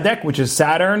of Tzedek, which is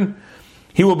Saturn,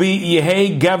 he will be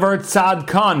Yehei Gever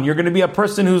Tzadkan. You're going to be a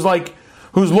person who's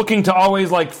looking to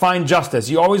always find justice.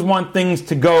 You always want things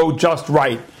to go just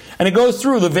right. And it goes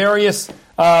through the various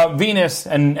Venus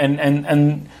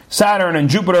and Saturn and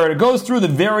Jupiter. It goes through the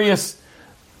various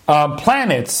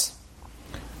planets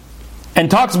and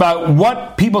talks about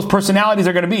what people's personalities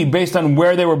are going to be based on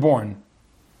where they were born.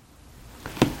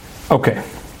 Okay.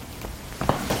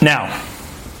 Now,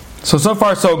 so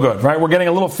far so good, right? We're getting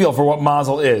a little feel for what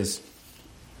Mazal is.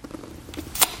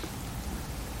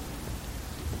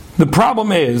 The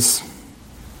problem is,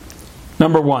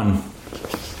 number one,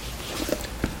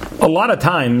 a lot of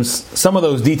times some of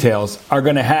those details are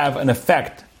going to have an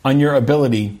effect on your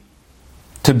ability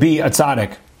to be a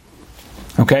tzaddik.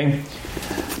 Okay?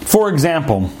 For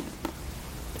example,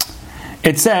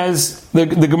 it says, the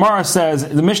Gemara says,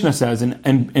 the Mishnah says in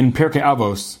Pirkei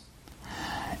Avos,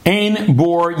 Ein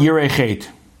bor yirei chet.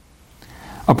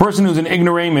 A person who's an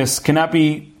ignoramus cannot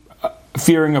be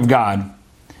fearing of God.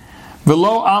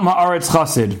 V'lo am haaretz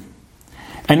chassid.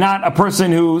 And not a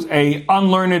person who's a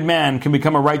unlearned man can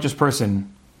become a righteous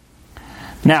person.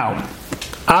 Now,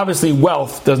 obviously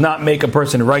wealth does not make a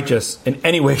person righteous in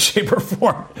any way, shape, or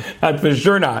form. That's for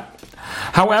sure not.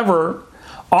 However,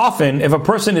 often, if a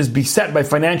person is beset by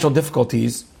financial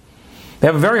difficulties, they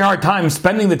have a very hard time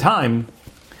spending the time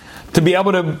to be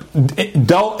able to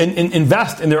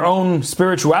invest in their own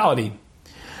spirituality.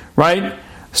 Right?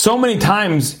 So many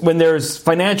times when there's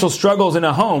financial struggles in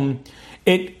a home,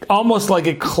 it almost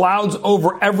it clouds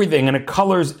over everything and it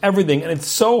colors everything, and it's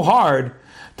so hard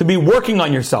to be working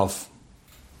on yourself.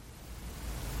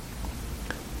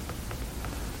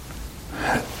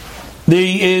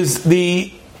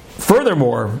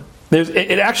 Furthermore,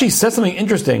 it actually says something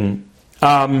interesting.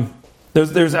 I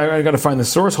got to find the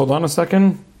source. Hold on a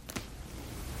second.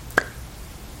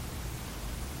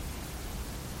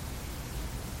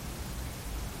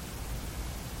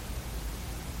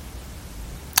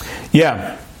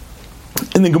 Yeah,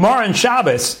 in the Gemara and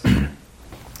Shabbos,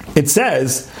 it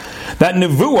says that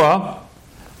nevuah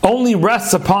only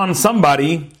rests upon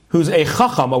somebody who's a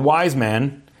chacham, a wise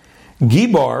man,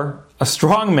 gibor, a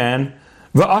strong man,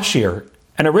 v'ashir,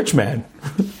 and a rich man.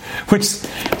 Which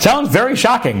sounds very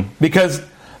shocking, because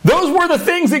those were the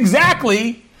things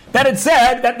exactly that it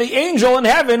said that the angel in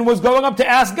heaven was going up to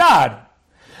ask God.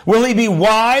 Will he be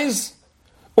wise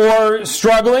or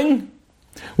struggling?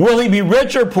 Will he be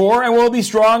rich or poor? And will he be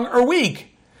strong or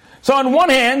weak? So on one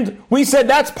hand, we said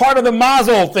that's part of the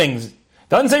Mazal things.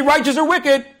 Doesn't say righteous or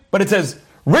wicked, but it says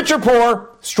rich or poor,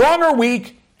 strong or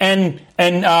weak, and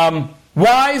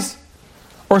wise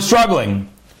or struggling.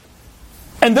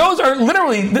 And those are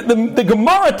literally, the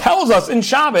Gemara tells us in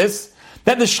Shabbos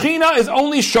that the Shechina is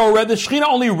only shored, the Shechina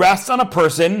only rests on a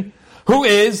person who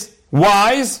is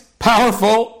wise,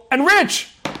 powerful, and rich.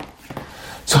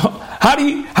 So how do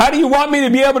you want me to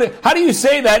be able to, how do you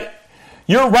say that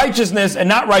your righteousness and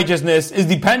not righteousness is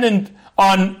dependent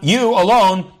on you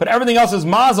alone, but everything else is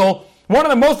Mazal? One of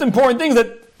the most important things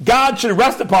that God should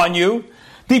rest upon you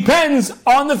depends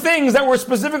on the things that were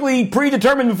specifically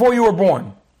predetermined before you were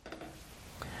born.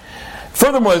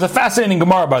 Furthermore, there's a fascinating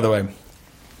Gemara, by the way.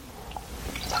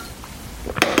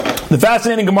 The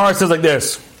fascinating Gemara says like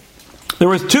this. There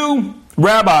was two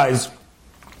rabbis.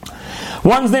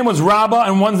 One's name was Rabbah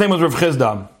and one's name was Rav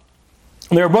Chizda.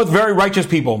 And they were both very righteous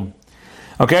people.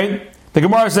 Okay? The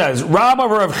Gemara says, Rabbah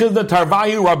and Rav Chizda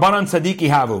tarvayu rabbanan tzadiki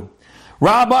havu.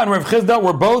 Rabbah and Rav Chizda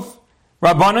were both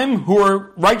rabbanim who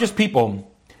were righteous people.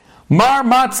 Mar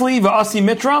matzli v'asi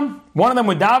mitra. One of them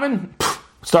would daven,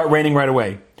 start raining right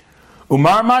away.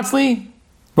 Umar matzli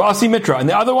v'asi mitra. And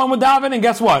the other one would daven, and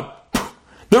guess what?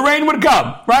 The rain would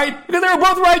come, right? Because they were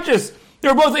both righteous. They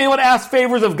were both able to ask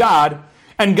favors of God,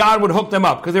 and God would hook them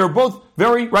up, because they were both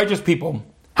very righteous people.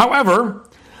 However,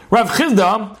 Rav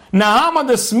Chizda, Nahama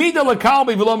the Smida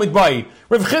Lakalbi v'lo mitbai.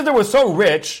 Rav Chizda was so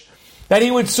rich that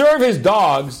he would serve his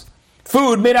dogs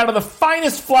food made out of the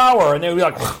finest flour, and they would be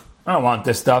like, I don't want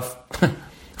this stuff.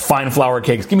 Fine flour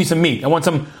cakes. Give me some meat. I want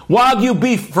some Wagyu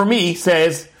beef for me,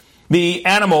 says the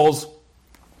animals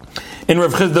in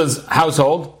Rav Chizda's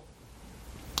household.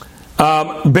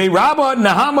 Be'rabba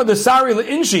Nahama the Sari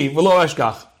L'inshi v'lo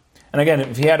eshkach. And again,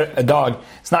 if he had a dog,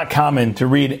 it's not common to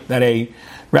read that a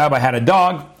rabbi had a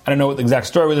dog. I don't know what the exact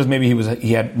story was. Maybe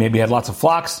he had lots of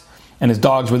flocks, and his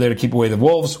dogs were there to keep away the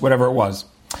wolves, whatever it was.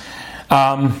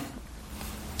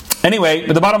 Anyway,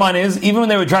 but the bottom line is, even when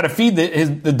they would try to feed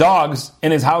the dogs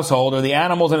in his household or the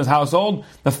animals in his household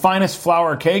the finest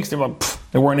flour cakes, they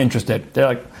weren't interested. They're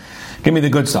like, give me the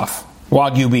good stuff,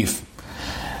 Wagyu beef.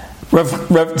 So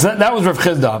that was Rav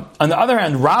Chizda. On the other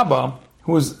hand, Rabbah,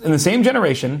 who was in the same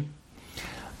generation,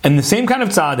 and the same kind of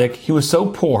tzaddik, he was so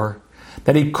poor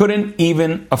that he couldn't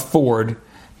even afford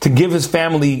to give his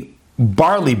family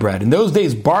barley bread. In those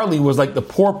days, barley was like the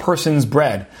poor person's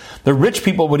bread. The rich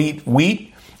people would eat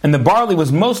wheat, and the barley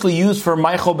was mostly used for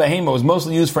meichel behema, was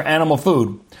mostly used for animal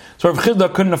food. So Rav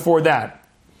Chizda couldn't afford that.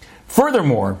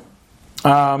 Furthermore,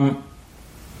 so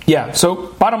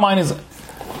bottom line is,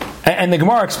 and the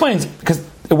Gemara explains, because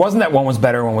it wasn't that one was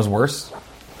better, one was worse.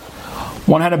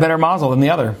 One had a better Mazal than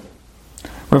the other.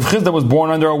 Rav Chizda was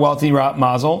born under a wealthy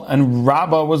Mazal, and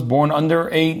Rabbah was born under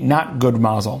a not good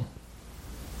Mazal.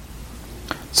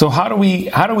 So how do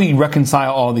we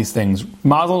reconcile all these things?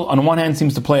 Mazal, on one hand,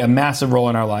 seems to play a massive role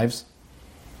in our lives.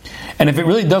 And if it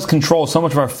really does control so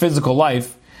much of our physical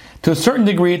life, to a certain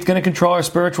degree, it's going to control our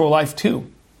spiritual life too.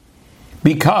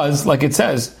 Because, like it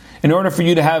says, in order for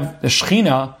you to have the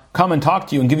Shekhinah come and talk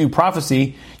to you and give you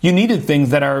prophecy, you needed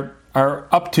things that are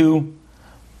up to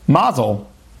Mazal,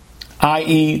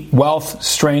 i.e. wealth,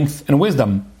 strength, and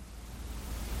wisdom.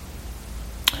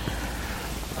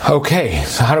 Okay,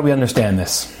 so how do we understand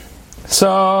this?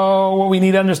 So what we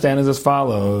need to understand is as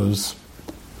follows.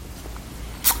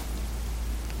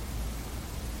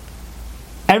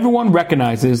 Everyone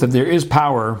recognizes that there is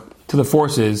power to the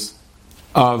forces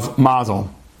of Mazal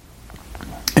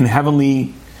and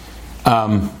heavenly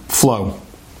flow.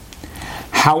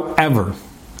 However,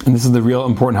 and this is the real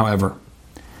important however,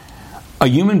 a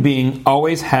human being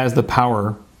always has the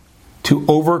power to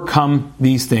overcome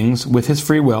these things with his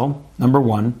free will, number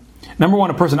one. Number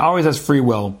one, a person always has free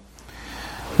will,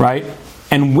 right?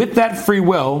 And with that free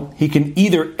will, he can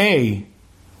either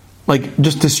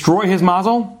just destroy his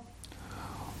Mazal,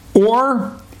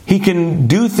 or he can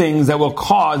do things that will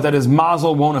cause that his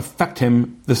Mazal won't affect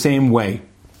him the same way.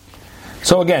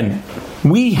 So again,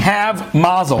 we have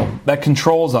Mazal that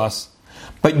controls us,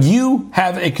 but you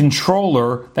have a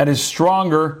controller that is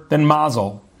stronger than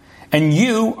Mazal. And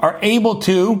you are able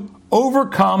to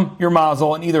overcome your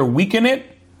Mazal and either weaken it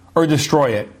or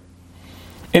destroy it.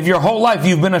 If your whole life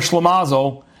you've been a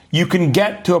Shlamazel, you can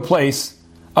get to a place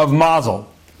of Mazal.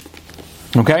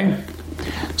 Okay?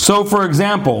 So for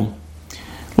example,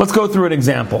 let's go through an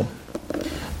example.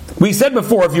 We said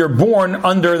before, if you're born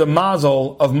under the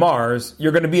Mazal of Mars,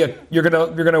 you're going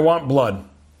to want blood.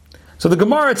 So the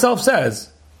Gemara itself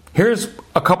says, here's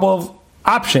a couple of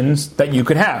options that you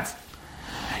could have.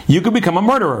 You could become a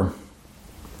murderer,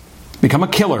 become a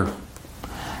killer,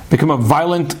 become a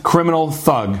violent criminal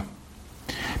thug,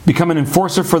 become an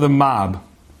enforcer for the mob,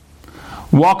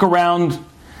 walk around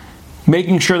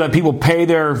making sure that people pay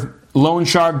their loan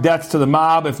shark debts to the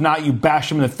mob. If not, you bash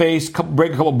them in the face,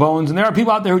 break a couple bones. And there are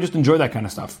people out there who just enjoy that kind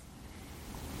of stuff.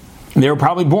 And they were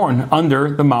probably born under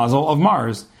the Mazal of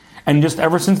Mars. And just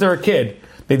ever since they're a kid,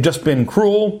 they've just been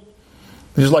cruel,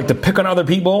 They just like to pick on other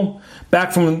people.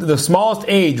 Back from the smallest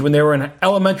age, when they were in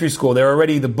elementary school, they were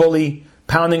already the bully,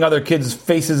 pounding other kids'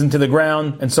 faces into the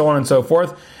ground, and so on and so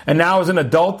forth. And now as an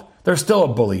adult, they're still a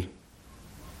bully.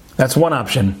 That's one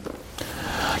option.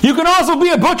 You can also be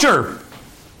a butcher.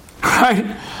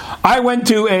 Right? I went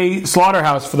to a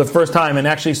slaughterhouse for the first time and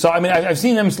actually saw, I've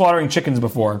seen them slaughtering chickens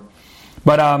before.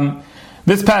 But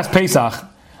this past Pesach,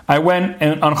 I went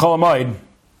on Chol Hamoed,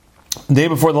 the day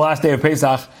before the last day of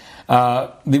Pesach,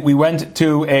 we went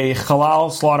to a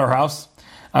halal slaughterhouse.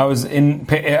 I was in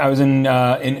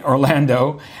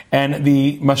Orlando, and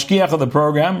the mashgiach of the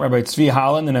program, Rabbi Tzvi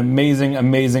Holland, an amazing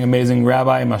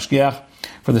rabbi and mashgiach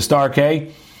for the Star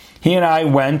K, he and I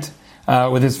went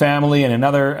with his family and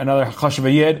another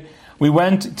chashuv yid. We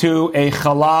went to a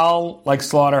halal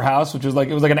slaughterhouse, which was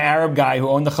it was like an Arab guy who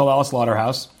owned the halal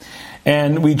slaughterhouse,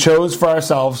 and we chose for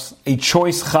ourselves a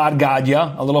choice chad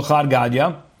gadya, a little chad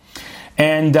gadya,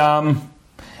 and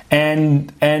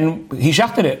he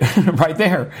shachted it right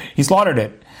there. He slaughtered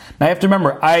it. Now you have to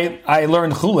remember, I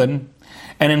learned chulin,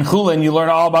 and in chulin you learn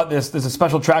all about this. There's a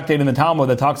special tractate in the Talmud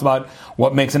that talks about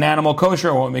what makes an animal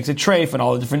kosher, what makes it treif, and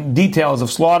all the different details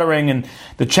of slaughtering and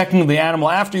the checking of the animal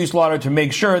after you slaughter to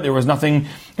make sure there was nothing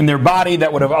in their body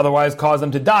that would have otherwise caused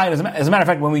them to die. And as a matter of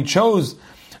fact, when we chose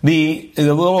the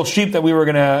little sheep that we were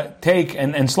going to take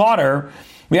and slaughter,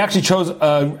 we actually chose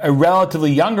a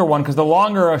relatively younger one, because the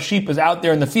longer a sheep is out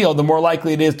there in the field, the more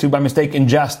likely it is to, by mistake,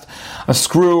 ingest a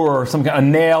screw or a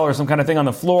nail or some kind of thing on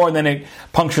the floor, and then it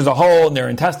punctures a hole in their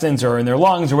intestines or in their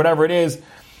lungs or whatever it is.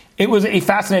 It was a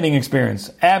fascinating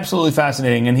experience, absolutely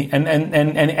fascinating.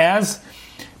 And as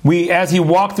he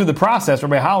walked through the process,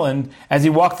 Rabbi Holland, as he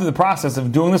walked through the process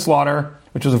of doing the slaughter,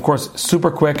 which was of course super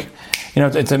quick.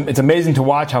 It's amazing to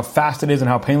watch how fast it is and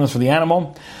how painless for the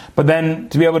animal. But then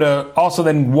to be able to also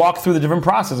then walk through the different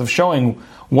process of showing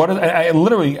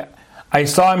I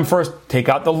saw him first take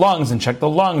out the lungs and check the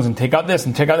lungs and take out this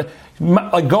and take out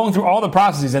that, like going through all the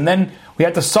processes. And then we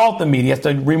had to salt the meat. He has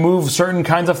to remove certain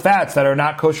kinds of fats that are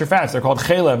not kosher fats. They're called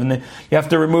chaylev. And then you have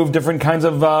to remove different kinds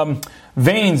of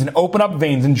veins and open up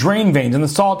veins and drain veins and the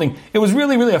salting. It was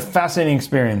really, really a fascinating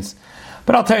experience.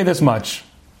 But I'll tell you this much.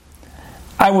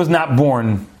 I was not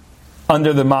born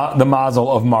under the Mazal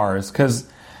of Mars, because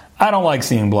I don't like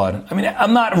seeing blood.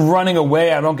 I'm not running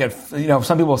away. I don't get,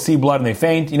 some people see blood and they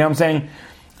faint. You know what I'm saying?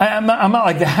 I'm not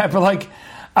like that, but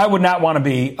I would not want to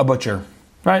be a butcher,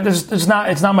 right? It's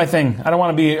not my thing. I don't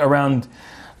want to be around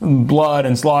blood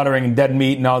and slaughtering and dead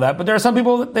meat and all that. But there are some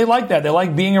people that they like that. They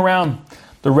like being around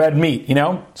the red meat,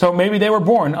 So maybe they were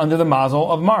born under the Mazal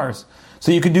of Mars.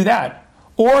 So you could do that.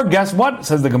 Or guess what,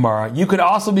 says the Gemara? You could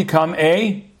also become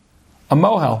a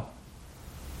mohel,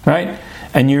 right?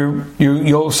 And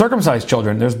you'll circumcise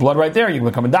children. There's blood right there. You can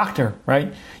become a doctor,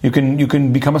 right? You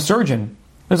can become a surgeon.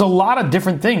 There's a lot of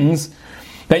different things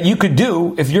that you could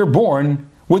do if you're born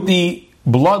with the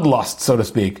bloodlust, so to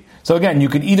speak. So again, you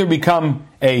could either become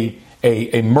a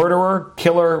murderer,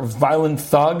 killer, violent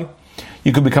thug.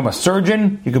 You could become a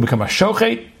surgeon. You could become a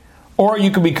shochet, or you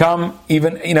could become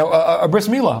even a bris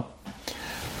milah.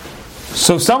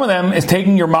 So some of them is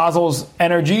taking your mazal's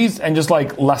energies and just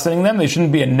lessening them. They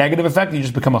shouldn't be a negative effect. You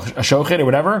just become a shochet or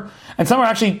whatever. And some are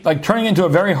actually turning into a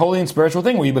very holy and spiritual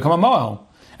thing where you become a mohel.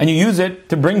 And you use it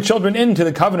to bring children into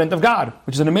the covenant of God,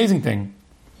 which is an amazing thing.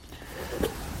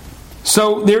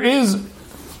 So there is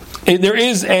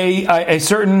a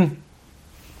certain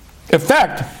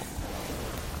effect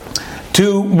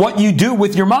to what you do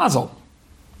with your mazal.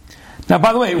 Now,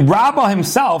 by the way, Rabbah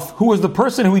himself, who was the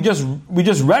person who we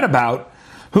just read about,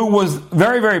 who was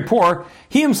very, very poor,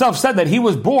 he himself said that he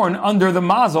was born under the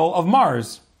Mazal of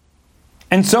Mars.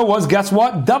 And so was, guess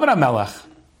what? David HaMelech,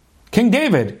 King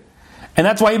David. And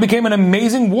that's why he became an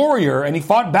amazing warrior, and he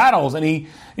fought battles, and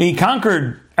he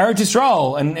conquered Eretz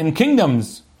Yisrael and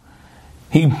kingdoms.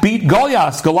 He beat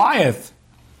Goliath.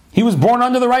 He was born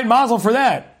under the right Mazal for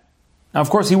that. Now, of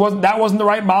course, that wasn't the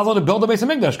right Mazal to build the Beis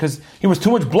HaMikdash, because he was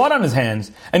too much blood on his hands,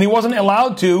 and he wasn't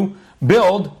allowed to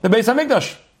build the Beis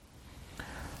HaMikdash.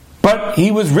 But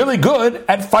he was really good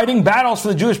at fighting battles for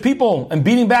the Jewish people and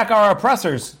beating back our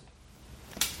oppressors.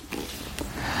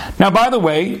 Now, by the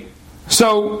way,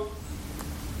 so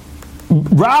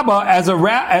Rabbah, as a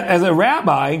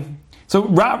rabbi, so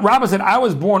Rabbah said, I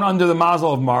was born under the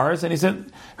Mazal of Mars, and he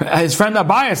said, his friend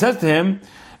Abaye says to him,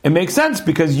 it makes sense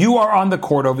because you are on the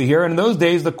court over here, and in those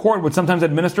days the court would sometimes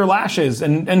administer lashes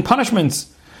and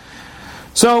punishments.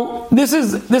 So this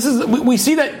is we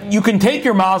see that you can take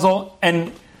your mazel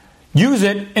and use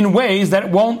it in ways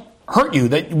that won't hurt you,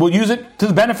 that will use it to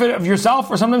the benefit of yourself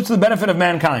or sometimes to the benefit of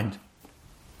mankind.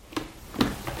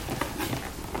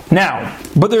 Now,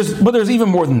 but there's even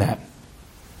more than that.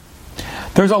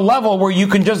 There's a level where you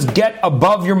can just get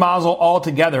above your mazel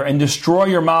altogether and destroy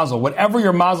your mazel. Whatever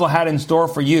your mazel had in store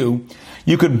for you,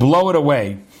 you could blow it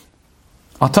away.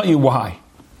 I'll tell you why.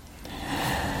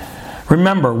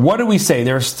 Remember, what did we say?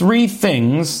 There's 3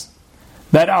 things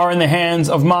that are in the hands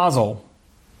of mazel.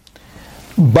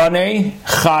 Bane,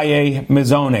 Chayei,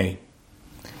 Mizone.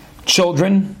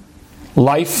 Children,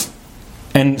 life,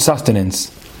 and sustenance.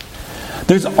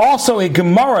 There's also a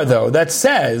Gemara, though, that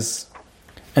says,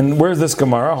 and where's this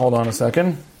Gemara? Hold on a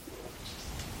second.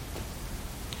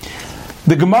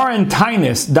 The Gemara in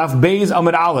Tainus, Daf Beis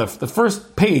Amud Aleph, the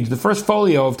first page, the first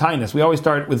folio of Tainus. We always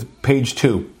start with page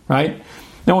 2, right?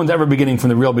 No one's ever beginning from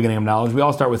the real beginning of knowledge. We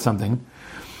all start with something.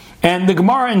 And the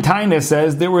Gemara in Tainus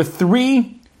says there were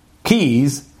 3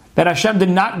 keys that Hashem did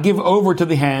not give over to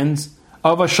the hands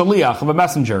of a shaliach, of a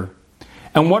messenger.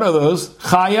 And what are those?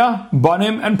 Chaya,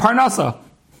 Banim, and Parnasa.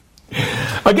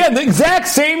 Again, the exact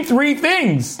same 3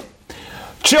 things.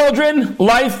 Children,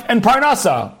 life, and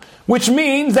Parnasa. Which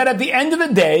means that at the end of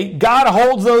the day, God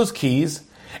holds those keys,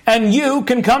 and you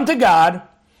can come to God,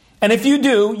 and if you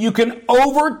do, you can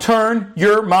overturn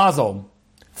your mazel.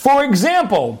 For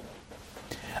example,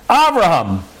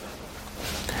 Avraham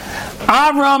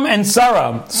and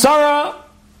Sarah. Sarah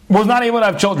was not able to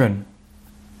have children.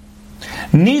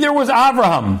 Neither was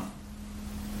Avraham.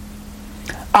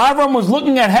 Avram was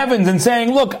looking at heavens and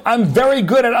saying, look, I'm very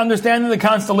good at understanding the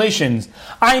constellations.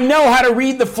 I know how to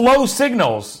read the flow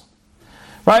signals.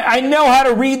 Right? I know how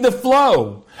to read the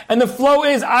flow. And the flow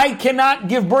is, I cannot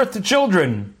give birth to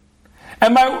children.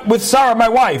 And with Sarah, my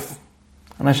wife.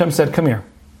 And Hashem said, come here.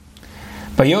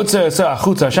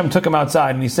 Hashem took him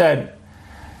outside and he said,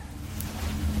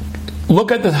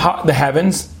 look at the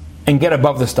heavens and get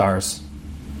above the stars.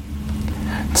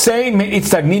 Stop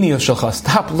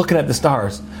looking at the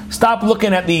stars. Stop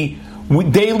looking at the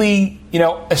daily,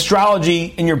 astrology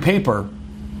in your paper.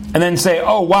 And then say,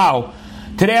 oh wow,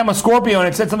 today I'm a Scorpio and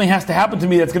it said something has to happen to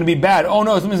me that's going to be bad. Oh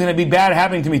no, something's going to be bad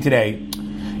happening to me today.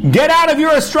 Get out of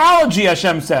your astrology,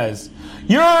 Hashem says.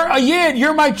 You're a Yid,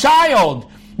 you're my child.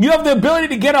 You have the ability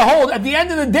to get a hold. At the end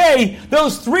of the day,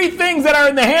 those 3 things that are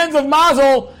in the hands of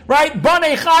Mazal, right?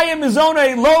 Bane, Chayim,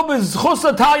 Mizone, Lobez,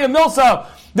 Chusa, Talia, Milsa.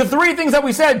 The 3 things that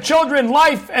we said, children,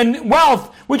 life, and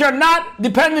wealth, which are not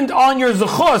dependent on your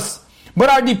zechus, but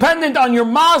are dependent on your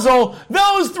mazel,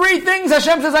 those 3 things,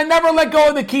 Hashem says, I never let go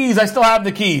of the keys, I still have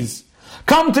the keys.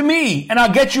 Come to me, and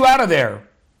I'll get you out of there.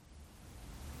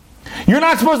 You're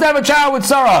not supposed to have a child with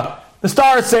Sarah. The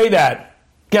stars say that.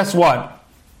 Guess what?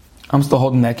 I'm still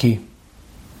holding that key.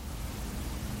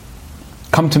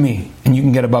 Come to me, and you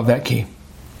can get above that key.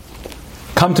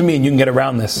 Come to me, and you can get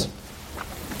around this.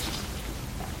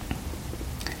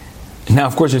 Now,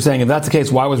 of course, you're saying, if that's the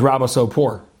case, why was Rabbah so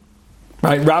poor?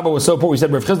 Right? Rabbah was so poor. We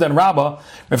said Rav Chizda and Rabbah.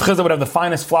 Rav Chizda would have the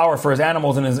finest flour for his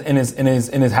animals in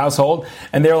his household,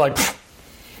 and they were like, pfft.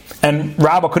 And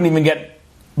Rabbah couldn't even get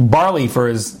barley for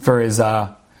his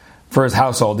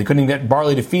household. He couldn't even get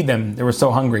barley to feed them. They were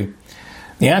so hungry.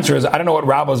 The answer is, I don't know what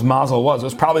Rabbah's mazel was. It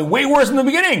was probably way worse in the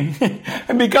beginning.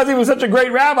 And because he was such a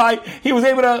great rabbi, he was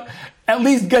able to at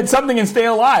least get something and stay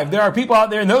alive. There are people out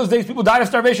there in those days, people died of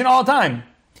starvation all the time.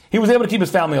 He was able to keep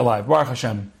his family alive. Baruch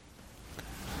Hashem.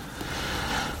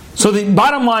 So the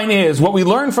bottom line is, what we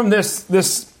learn from this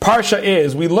parsha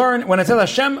is, we learn, when it says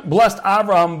Hashem blessed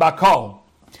Avraham bakol.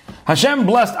 Hashem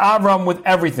blessed Avraham with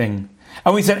everything.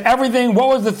 And we said everything, what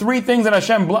was the 3 things that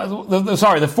Hashem blessed,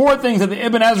 the 4 things that the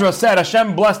Ibn Ezra said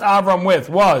Hashem blessed Avraham with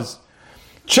was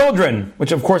children,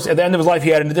 which of course at the end of his life he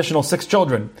had an additional 6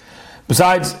 children.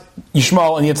 Besides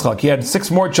Yishmael and Yitzchak, he had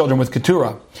 6 more children with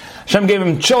Keturah. Hashem gave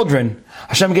him children,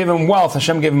 Hashem gave him wealth,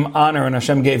 Hashem gave him honor, and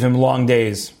Hashem gave him long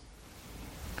days.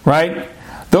 Right?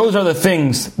 Those are the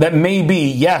things that may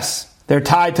be, yes, they're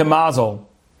tied to Mazal.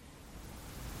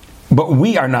 But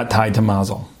we are not tied to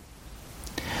Mazal.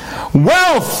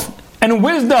 Wealth and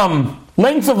wisdom,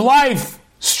 length of life,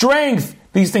 strength,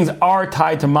 these things are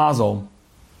tied to Mazal.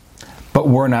 But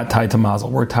we're not tied to Mazal.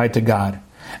 We're tied to God.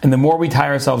 And the more we tie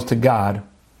ourselves to God,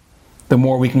 the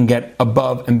more we can get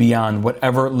above and beyond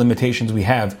whatever limitations we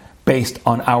have based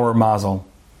on our Mazal.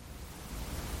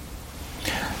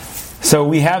 So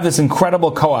we have this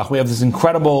incredible koach, we have this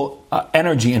incredible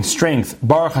energy and strength,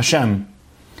 Baruch Hashem,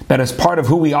 that is part of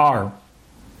who we are.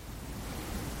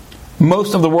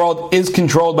 Most of the world is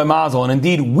controlled by Mazal, and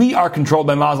indeed we are controlled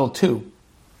by Mazal too,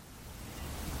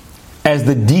 as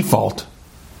the default.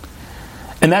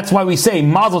 And that's why we say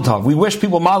Mazel Tov. We wish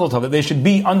people Mazel Tov, that they should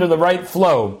be under the right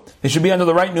flow. They should be under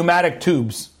the right pneumatic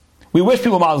tubes. We wish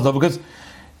people Mazel Tov because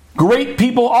great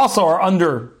people also are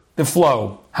under the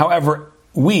flow. However,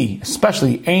 we,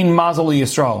 especially Ein Mazel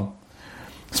Yisrael,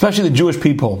 especially the Jewish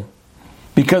people,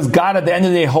 because God at the end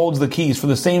of the day holds the keys for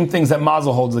the same things that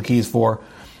Mazal holds the keys for,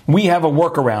 we have a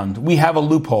workaround. We have a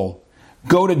loophole.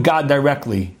 Go to God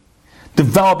directly.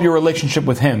 Develop your relationship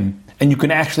with Him, and you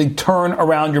can actually turn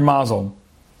around your Mazal.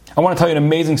 I want to tell you an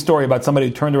amazing story about somebody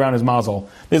who turned around his Mazal.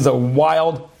 This is a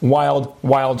wild, wild,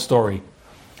 wild story.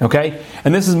 Okay?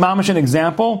 And this is mamash an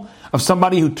example of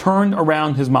somebody who turned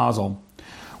around his Mazal.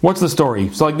 What's the story?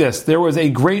 So like this. There was a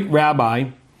great rabbi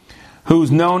who's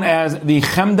known as the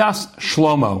Chemdas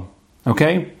Shlomo.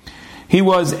 Okay? He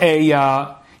was a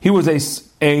I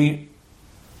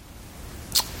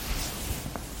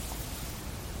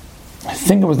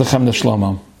think it was the Chemdas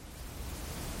Shlomo.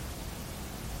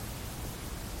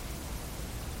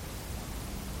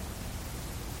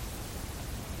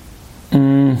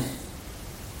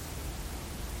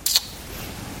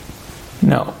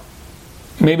 No.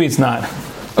 Maybe it's not.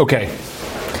 Okay.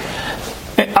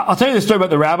 I'll tell you the story about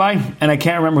the rabbi, and I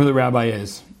can't remember who the rabbi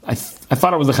is. I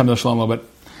thought it was the Chemdas Shlomo, but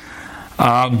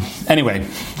anyway,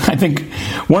 I think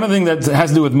one of the things that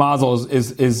has to do with Mazal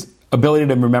is ability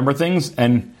to remember things,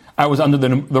 and I was under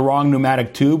the wrong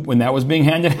pneumatic tube when that was being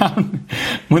handed out.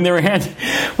 when they were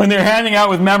handing out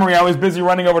with memory, I was busy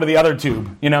running over to the other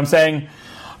tube. You know what I'm saying?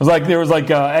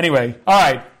 Anyway, all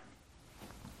right.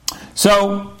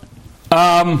 So,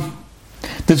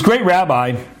 this great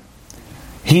rabbi,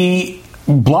 he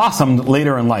blossomed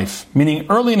later in life. Meaning,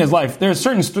 early in his life, there's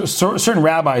certain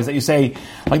rabbis that you say,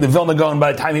 like the Vilna Gaon,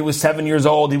 by the time he was 7 years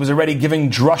old, he was already giving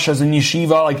drushas in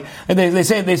yeshiva. Like they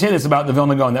say this about the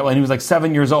Vilna Gaon, that when he was like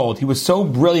 7 years old, he was so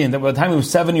brilliant that by the time he was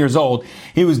 7 years old,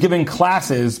 he was giving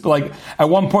classes. Like at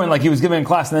one point, like he was giving a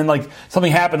class, and then like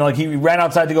something happened, like he ran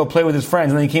outside to go play with his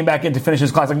friends, and then he came back in to finish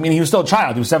his class. Like, I mean, he was still a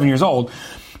child. He was 7 years old.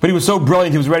 But he was so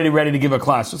brilliant, he was ready to give a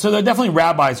class. So there are definitely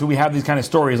rabbis who we have these kind of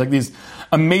stories, like these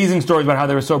amazing stories about how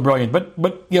they were so brilliant.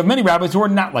 But you have many rabbis who are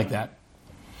not like that.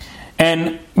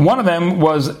 And one of them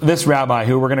was this rabbi,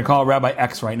 who we're going to call Rabbi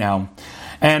X right now.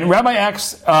 And Rabbi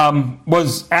X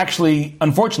was actually,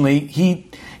 unfortunately, he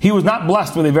was not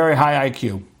blessed with a very high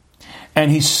IQ.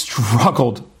 And he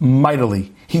struggled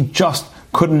mightily. He just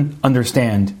couldn't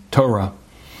understand Torah.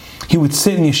 He would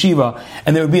sit in yeshiva,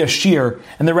 and there would be a shir,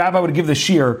 and the rabbi would give the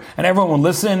shir, and everyone would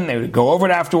listen, they would go over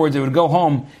it afterwards, they would go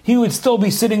home. He would still be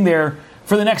sitting there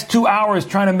for the next 2 hours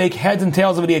trying to make heads and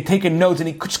tails of it. He had taken notes, and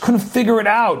he just couldn't figure it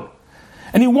out.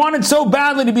 And he wanted so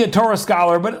badly to be a Torah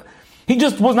scholar, but he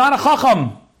just was not a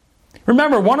chacham.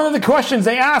 Remember, one of the questions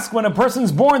they ask when a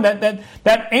person's born, that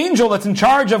angel that's in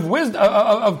charge of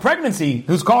of pregnancy,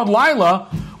 who's called Lila,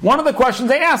 one of the questions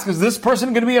they ask is, this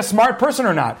person going to be a smart person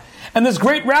or not? And this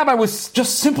great rabbi was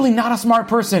just simply not a smart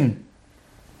person.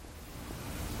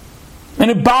 And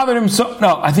it bothered him so...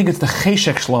 No, I think it's the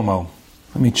Cheshek Shlomo.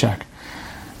 Let me check.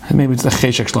 Maybe it's the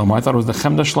Cheshek Shlomo. I thought it was the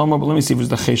Chemdas Shlomo, but let me see if it was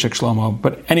the Cheshek Shlomo.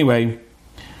 But anyway...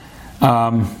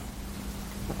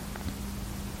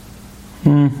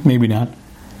 maybe not.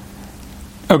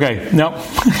 Okay, no.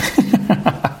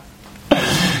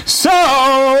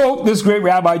 So, this great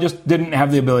rabbi just didn't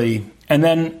have the ability. And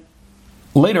then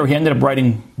later he ended up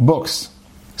writing books,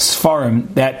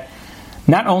 Sfarim, that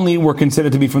not only were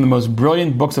considered to be from the most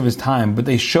brilliant books of his time, but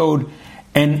they showed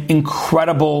an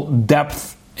incredible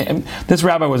depth. And this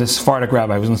rabbi was a Sephardic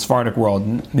rabbi. He was in the Sephardic world.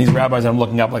 And these rabbis I'm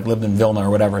looking up like lived in Vilna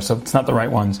or whatever, so it's not the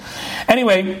right ones.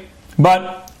 Anyway,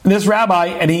 but this rabbi,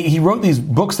 and he wrote these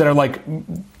books that are like,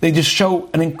 they just show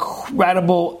an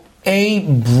incredible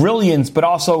brilliance, but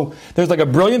also there's like a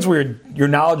brilliance where your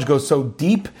knowledge goes so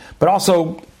deep, but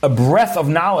also a breadth of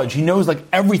knowledge. He knows like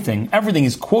everything.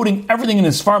 He's quoting everything in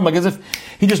his farm, like as if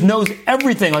he just knows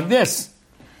everything, like this.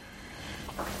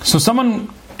 So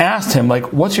someone asked him,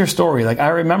 like, what's your story? Like, I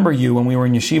remember you when we were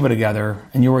in yeshiva together,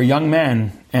 and you were a young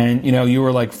man, and you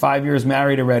were like 5 years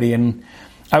married already, and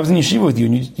I was in yeshiva with you,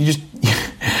 and you just...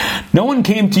 No one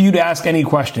came to you to ask any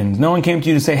questions. No one came to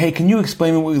you to say, hey, can you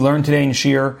explain what we learned today in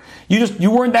Shir? You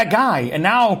weren't that guy. And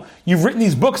now you've written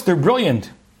these books. They're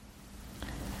brilliant.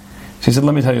 She said,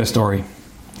 let me tell you a story.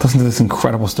 Listen to this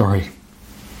incredible story.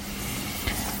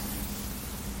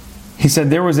 He said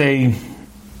there was a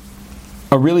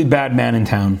really bad man in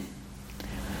town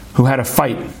who had a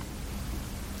fight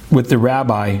with the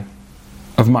rabbi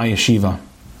of my yeshiva.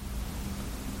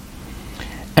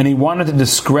 And he wanted to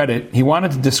discredit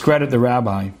the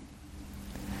rabbi.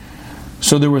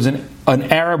 So there was an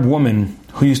Arab woman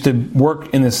who used to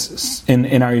work in our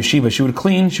yeshiva. She would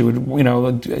clean, she would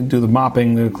do the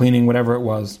mopping, the cleaning, whatever it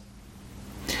was.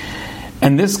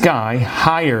 And this guy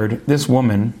hired this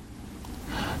woman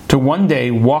to one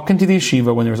day walk into the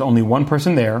yeshiva when there was only one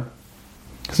person there,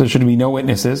 because there should be no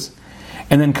witnesses,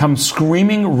 and then come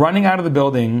screaming, running out of the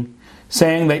building,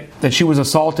 saying that she was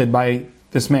assaulted by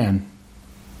this man.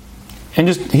 And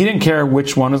he didn't care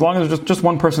which one, as long as there was just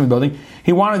one person in the building.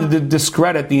 He wanted to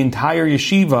discredit the entire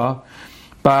yeshiva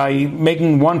by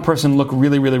making one person look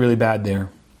really, really, really bad there.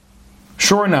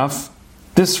 Sure enough,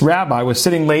 this rabbi was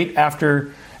sitting late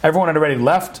after everyone had already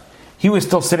left. He was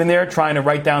still sitting there trying to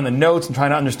write down the notes and trying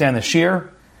to understand the shir.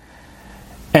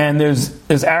 And there's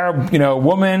this Arab,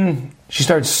 woman. She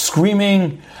starts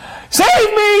screaming,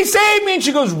 "Save me! Save me!" And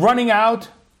she goes running out.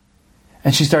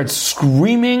 And she starts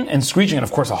screaming and screeching. And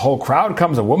of course, a whole crowd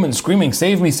comes, a woman screaming,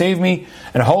 "Save me, save me."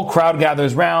 And a whole crowd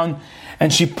gathers round.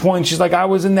 And she points, she's like, "I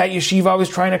was in that yeshiva, I was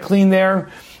trying to clean there.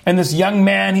 And this young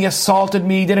man, he assaulted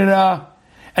me, da-da-da."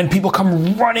 And people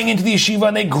come running into the yeshiva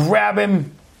and they grab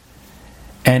him.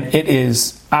 And it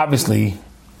is obviously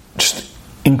just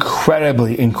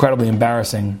incredibly, incredibly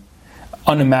embarrassing.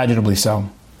 Unimaginably so.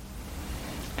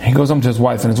 He goes home to his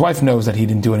wife, and his wife knows that he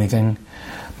didn't do anything.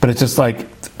 But it's just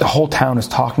like the whole town is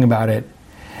talking about it.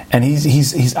 And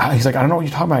he's like, "I don't know what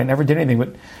you're talking about. I never did anything."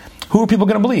 But who are people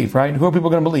going to believe, right? Who are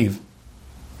people going to believe?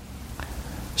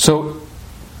 So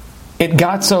it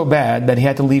got so bad that he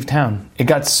had to leave town. It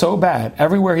got so bad.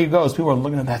 Everywhere he goes, people are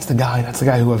looking at, that's the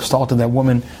guy who assaulted that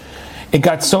woman. It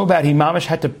got so bad, he mamish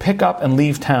had to pick up and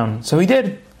leave town. So he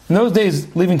did. In those days,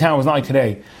 leaving town was not like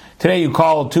today. Today, you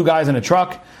call two guys in a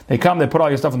truck, they come, they put all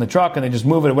your stuff in the truck, and they just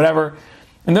move it or whatever.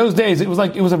 In those days, it was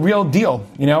a real deal,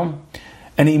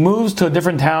 And he moves to a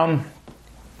different town,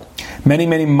 many,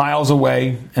 many miles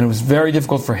away, and it was very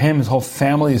difficult for him, his whole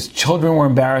family, his children were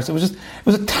embarrassed. It was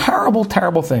a terrible,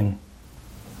 terrible thing.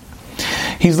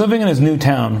 He's living in his new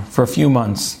town for a few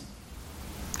months,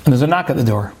 and there's a knock at the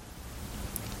door.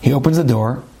 He opens the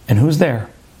door, and who's there?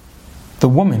 The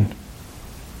woman.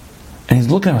 And he's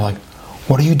looking at her like,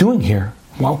 "What are you doing here?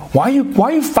 Why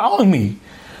are you following me?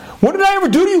 What did I ever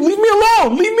do to you? Leave me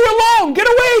alone! Leave me alone! Get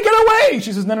away! Get away!"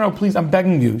 She says, No, please, I'm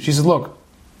begging you. She says, "Look."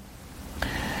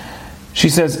 She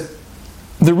says,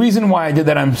 "The reason why I did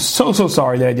that, I'm so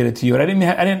sorry that I did it to you. And I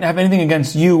didn't have anything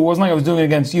against you. It wasn't like I was doing it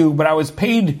against you, but I was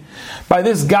paid by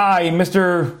this guy,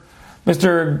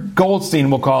 Mr. Goldstein,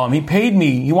 we'll call him. He paid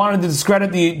me. He wanted to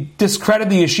discredit the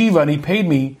yeshiva, and he paid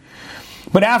me.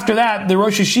 But after that, the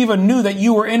Rosh Yeshiva knew that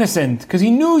you were innocent, because he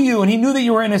knew you, and he knew that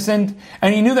you were innocent,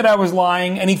 and he knew that I was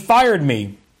lying, and he fired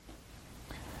me.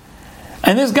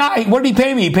 And this guy, what did he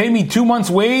pay me? He paid me 2 months'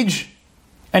 wage,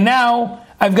 and now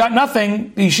I've got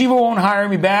nothing. The yeshiva won't hire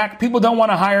me back. People don't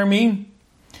want to hire me,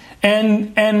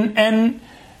 and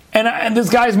this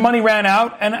guy's money ran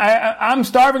out, and I'm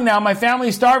starving now. My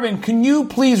family's starving. Can you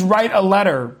please write a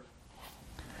letter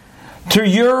to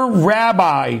your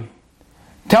rabbi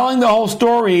telling the whole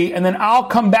story, and then I'll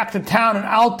come back to town and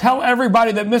I'll tell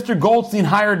everybody that Mr. Goldstein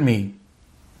hired me."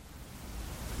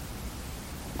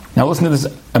 Now listen to this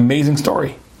amazing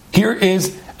story. Here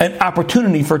is an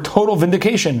opportunity for total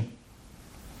vindication.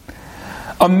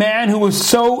 A man who was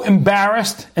so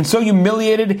embarrassed and so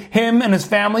humiliated, him and his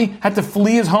family had to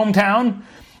flee his hometown.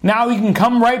 Now he can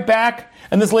come right back,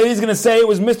 and this lady's going to say it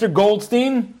was Mr.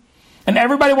 Goldstein, and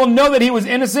everybody will know that he was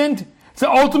innocent. It's the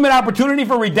ultimate opportunity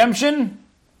for redemption.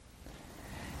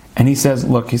 And he says,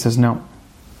 "No." He says,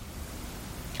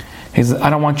 "I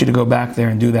don't want you to go back there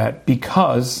and do that,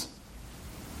 because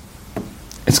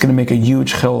it's going to make a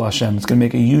huge chil Hashem. It's going to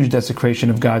make a huge desecration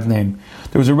of God's name.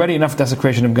 There was already enough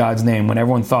desecration of God's name when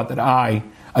everyone thought that I,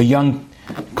 a young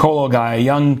kollel guy, a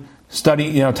young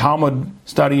Talmud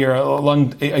studier,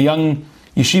 a young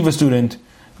yeshiva student,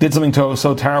 did something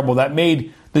so terrible that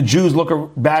made the Jews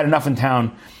look bad enough in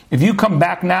town. If you come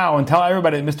back now and tell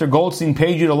everybody that Mr. Goldstein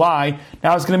paid you to lie,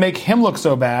 now it's going to make him look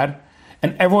so bad,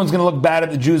 and everyone's going to look bad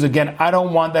at the Jews again. I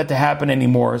don't want that to happen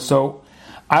anymore. So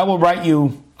I will write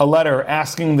you a letter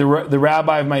asking the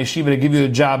rabbi of my yeshiva to give you the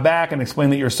job back and explain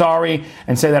that you're sorry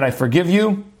and say that I forgive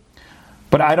you.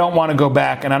 But I don't want to go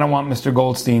back, and I don't want Mr.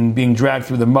 Goldstein being dragged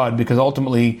through the mud, because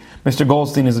ultimately Mr.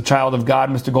 Goldstein is a child of God.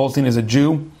 Mr. Goldstein is a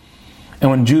Jew. And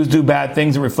when Jews do bad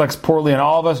things, it reflects poorly on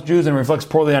all of us Jews and it reflects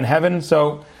poorly on heaven.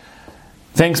 So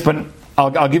thanks, but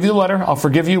I'll give you the letter. I'll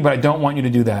forgive you, but I don't want you to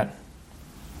do that."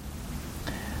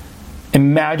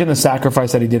 Imagine the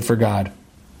sacrifice that he did for God.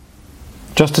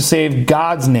 Just to save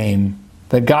God's name,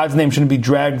 that God's name shouldn't be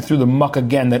dragged through the muck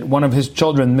again, that one of his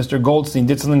children, Mr. Goldstein,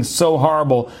 did something so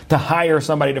horrible to hire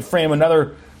somebody to frame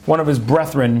another one of his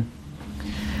brethren.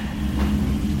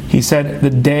 He said, "The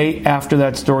day after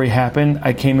that story happened,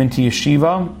 I came into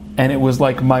yeshiva, and it was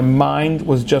like my mind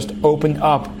was just opened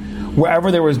up.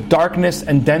 Wherever there was darkness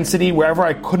and density, wherever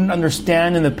I couldn't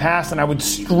understand in the past, and I would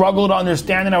struggle to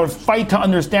understand, and I would fight to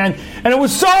understand, and it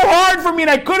was so hard for me,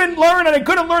 and I couldn't learn,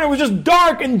 it was just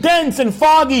dark and dense and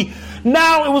foggy.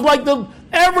 Now it was like the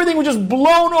everything was just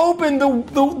blown open.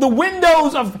 The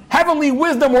windows of heavenly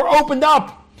wisdom were opened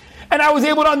up. And I was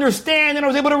able to understand and I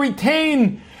was able to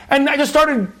retain. And I just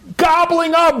started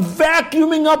gobbling up,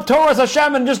 vacuuming up Torah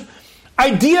Hashem, and just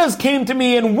ideas came to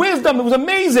me and wisdom. It was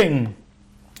amazing.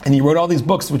 And he wrote all these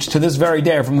books, which to this very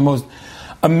day are from the most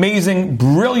amazing,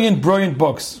 brilliant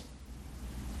books.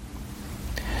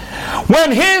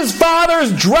 When his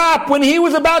fathers dropped, when he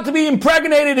was about to be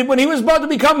impregnated, when he was about to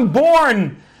become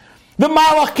born, the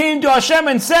Malach came to Hashem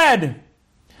and said,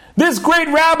 this great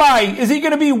rabbi, is he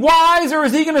going to be wise or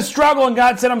is he going to struggle? And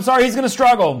God said, I'm sorry, he's going to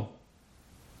struggle.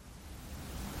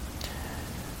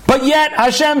 But yet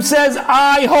Hashem says,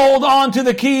 I hold on to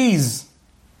the keys.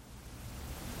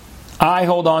 I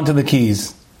hold on to the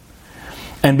keys.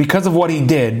 And because of what he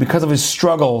did, because of his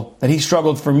struggle, that he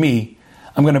struggled for me,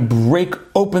 I'm going to break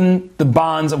open the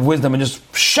bonds of wisdom and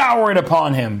just shower it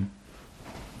upon him.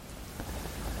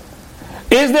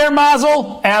 Is there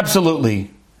Mazal?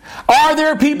 Absolutely. Are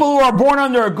there people who are born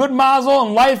under a good Mazal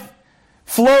and life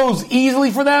flows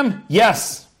easily for them?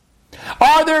 Yes.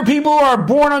 Are there people who are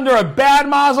born under a bad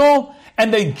Mazal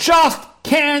and they just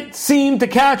can't seem to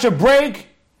catch a break?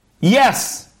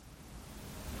 Yes.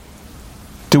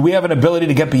 Do we have an ability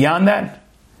to get beyond that?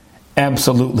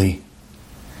 Absolutely.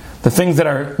 The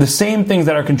same things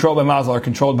that are controlled by Mazal are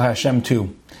controlled by Hashem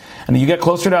too. And you get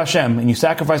closer to Hashem and you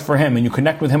sacrifice for Him and you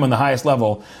connect with Him on the highest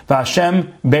level.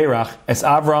 V'Hashem beirach es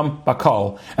Avram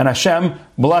bakol. And Hashem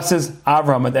blesses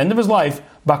Avram at the end of his life,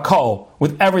 bakol,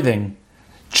 with everything.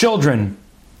 Children,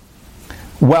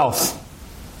 wealth,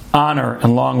 honor,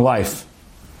 and long life.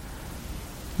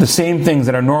 The same things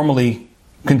that are normally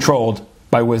controlled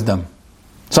by wisdom.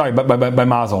 By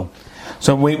Mazal.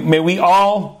 So may we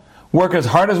all work as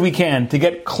hard as we can to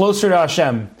get closer to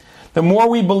Hashem. The more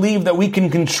we believe that we can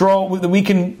control, that we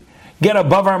can get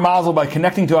above our Mazal by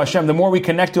connecting to Hashem, the more we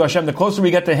connect to Hashem, the closer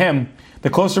we get to Him, the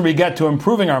closer we get to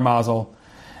improving our Mazal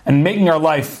and making our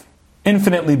life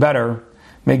infinitely better.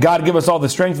 May God give us all the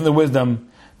strength and the wisdom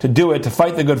to do it, to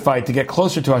fight the good fight, to get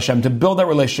closer to Hashem, to build that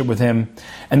relationship with Him,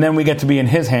 and then we get to be in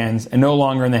His hands and no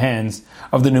longer in the hands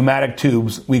of the pneumatic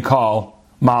tubes we call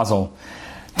Mazal.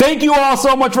 Thank you all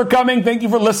so much for coming. Thank you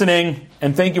for listening.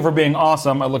 And thank you for being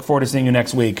awesome. I look forward to seeing you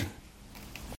next week.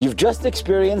 You've just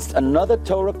experienced another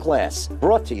Torah class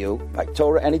brought to you by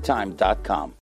TorahAnytime.com.